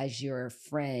Christ, as your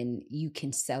friend, you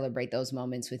can celebrate those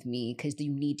moments with me because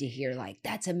you need to hear like,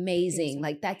 that's amazing.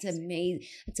 Like, that's amazing.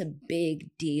 That's a big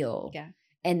deal. Yeah.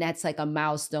 And that's like a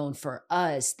milestone for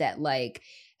us that like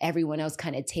everyone else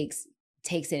kind of takes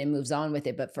it and moves on with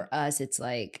it. But for us, it's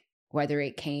like, whether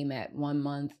it came at 1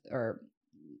 month or,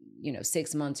 you know,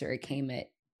 6 months or it came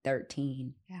at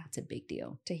 13. Yeah. It's a big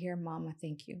deal. To hear Mama,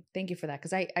 thank you. Thank you for that.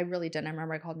 Because I really didn't. I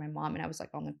remember I called my mom and I was like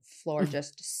on the floor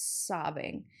just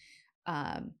sobbing.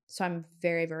 So I'm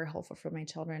very, very hopeful for my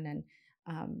children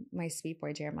and my sweet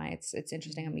boy Jeremiah. It's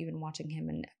interesting. I'm even watching him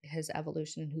and his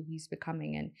evolution and who he's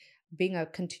becoming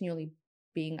and continually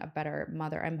being a better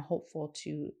mother. I'm hopeful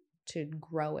to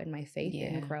grow in my faith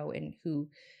and grow in who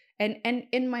and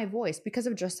in my voice. Because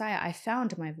of Josiah, I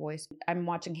found my voice. I'm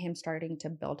watching him starting to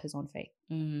build his own faith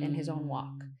in his own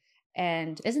walk.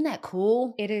 And isn't that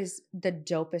cool? It is the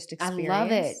dopest experience. I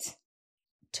love it.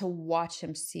 To watch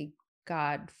him see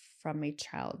God from a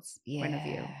child's point of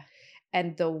view.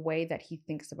 And the way that he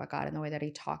thinks about God and the way that he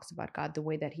talks about God, the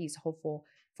way that he's hopeful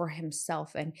for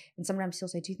himself. And sometimes he'll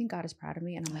say, do you think God is proud of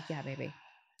me? And I'm like, yeah, baby.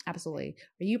 Absolutely.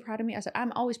 Are you proud of me? I said,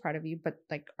 I'm always proud of you, but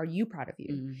like, are you proud of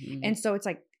you? Mm-hmm. And so it's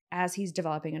like, as he's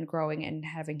developing and growing and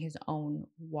having his own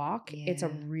walk, it's a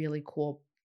really cool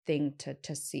thing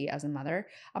to see as a mother.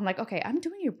 I'm like, okay, I'm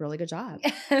doing a really good job.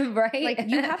 Right? Like,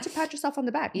 you have to pat yourself on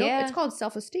the back. No, it's called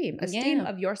self-esteem, esteem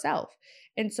of yourself.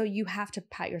 And so you have to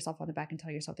pat yourself on the back and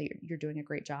tell yourself that you're doing a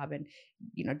great job. And,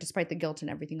 you know, despite the guilt and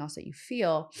everything else that you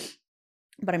feel,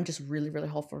 but I'm just really, really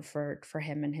hopeful for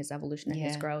him and his evolution and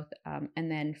his growth. And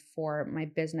then for my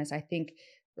business, I think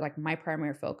like my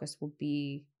primary focus will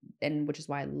be, and which is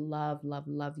why I love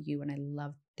you and I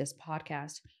love this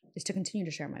podcast, is to continue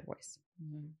to share my voice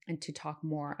and to talk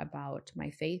more about my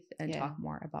faith and talk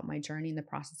more about my journey and the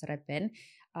process that I've been.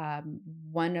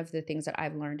 One of the things that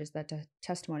I've learned is that the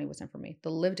testimony wasn't for me.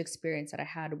 The lived experience that I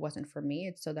had wasn't for me.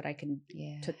 It's so that I can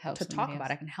to talk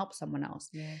about it. I can help someone else.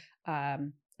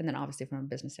 And then obviously from a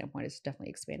business standpoint, it's definitely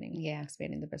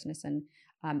expanding the business and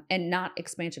not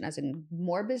expansion as in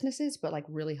more businesses, but like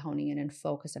really honing in and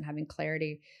focus and having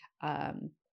clarity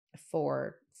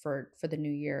for the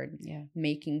new year and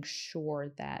making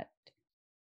sure that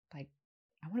like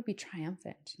I want to be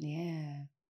triumphant. Yeah.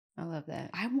 I love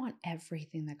that. I want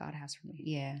everything that God has for me.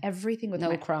 Yeah. Everything with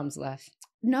no crumbs left.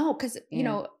 No, because you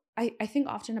know, I think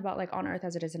often about like on earth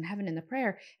as it is in heaven in the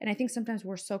prayer. And I think sometimes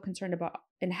we're so concerned about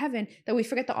in heaven that we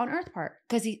forget the on earth part.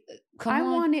 Because I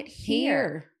want it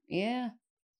here. Yeah.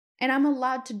 And I'm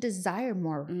allowed to desire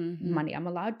more money. I'm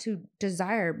allowed to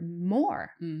desire more.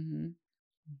 Mm-hmm.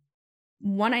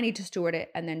 One, I need to steward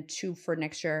it. And then two, for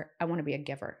next year, I want to be a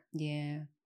giver. Yeah.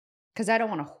 Because I don't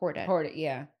want to hoard it.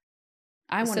 Yeah.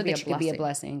 I want to be a blessing. Be a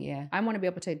blessing. Yeah. I want to be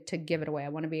able to give it away. I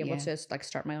want to be able to like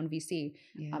start my own VC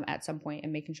at some point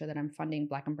and making sure that I'm funding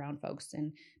Black and brown folks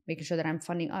and making sure that I'm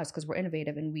funding us because we're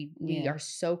innovative and we are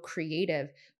so creative.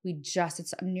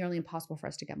 It's nearly impossible for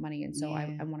us to get money. And so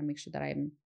I want to make sure that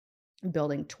I'm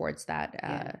building towards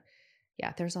that.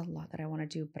 There's a lot that I want to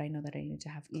do, but I know that I need to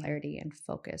have clarity and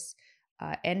focus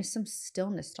and some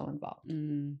stillness still involved.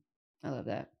 I love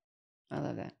that.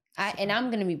 I'm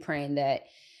going to be praying that,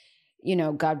 you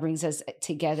know, God brings us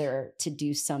together to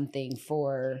do something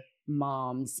for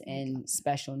moms and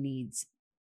special needs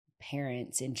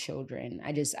parents and children.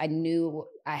 I knew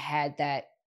I had that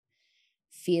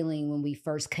feeling when we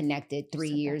first connected 3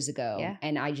 years ago. Yeah.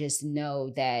 And I just know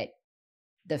that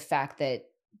the fact that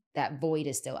that void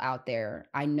is still out there,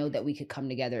 I know that we could come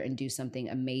together and do something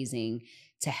amazing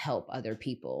to help other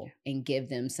people and give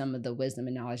them some of the wisdom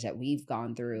and knowledge that we've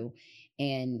gone through.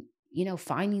 And, you know,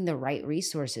 finding the right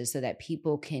resources so that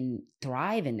people can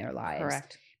thrive in their lives.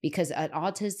 Correct. because an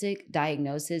autistic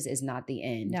diagnosis is not the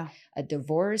end. No. A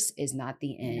divorce is not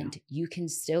the end. No. You can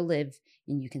still live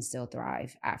and you can still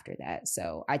thrive after that.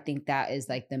 So I think that is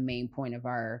like the main point of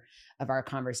our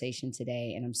conversation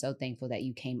today. And I'm so thankful that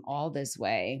you came all the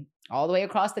way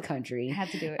across the country. I had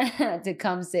to do it. To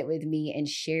come sit with me and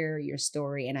share your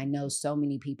story. And I know so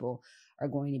many people are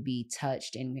going to be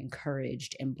touched and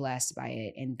encouraged and blessed by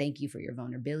it. And thank you for your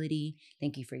vulnerability.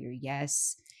 Thank you for your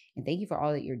yes. And thank you for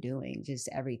all that you're doing, just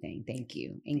everything. Thank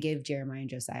you. And give Jeremiah and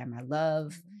Josiah my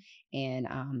love. And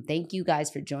thank you guys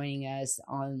for joining us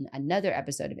on another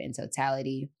episode of In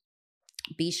Totality.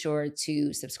 Be sure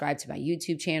to subscribe to my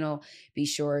YouTube channel. Be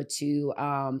sure to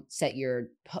set your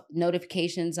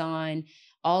notifications on.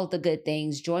 All the good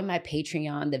things. Join my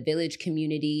Patreon, the Village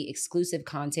community. Exclusive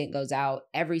content goes out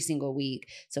every single week.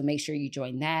 So make sure you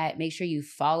join that. Make sure you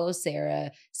follow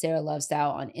Sara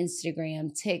Lovestyle on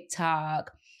Instagram,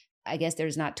 TikTok. I guess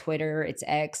there's not Twitter. It's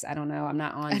X. I don't know. I'm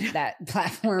not on that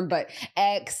platform, but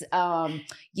X,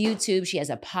 YouTube. She has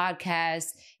a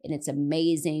podcast and it's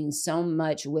amazing. So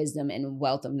much wisdom and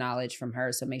wealth of knowledge from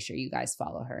her. So make sure you guys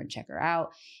follow her and check her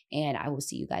out. And I will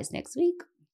see you guys next week.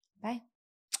 Bye.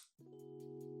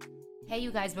 Hey,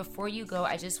 you guys, before you go,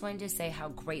 I just wanted to say how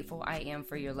grateful I am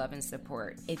for your love and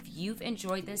support. If you've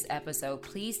enjoyed this episode,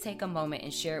 please take a moment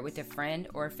and share it with a friend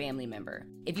or a family member.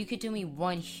 If you could do me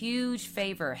one huge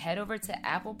favor, head over to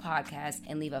Apple Podcasts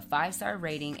and leave a 5-star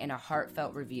rating and a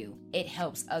heartfelt review. It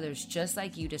helps others just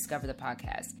like you discover the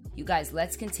podcast. You guys,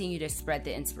 let's continue to spread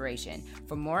the inspiration.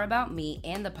 For more about me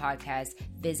and the podcast,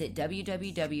 visit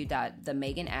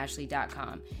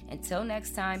www.themeganashley.com. Until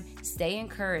next time, stay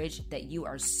encouraged that you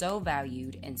are so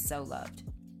valued and so loved.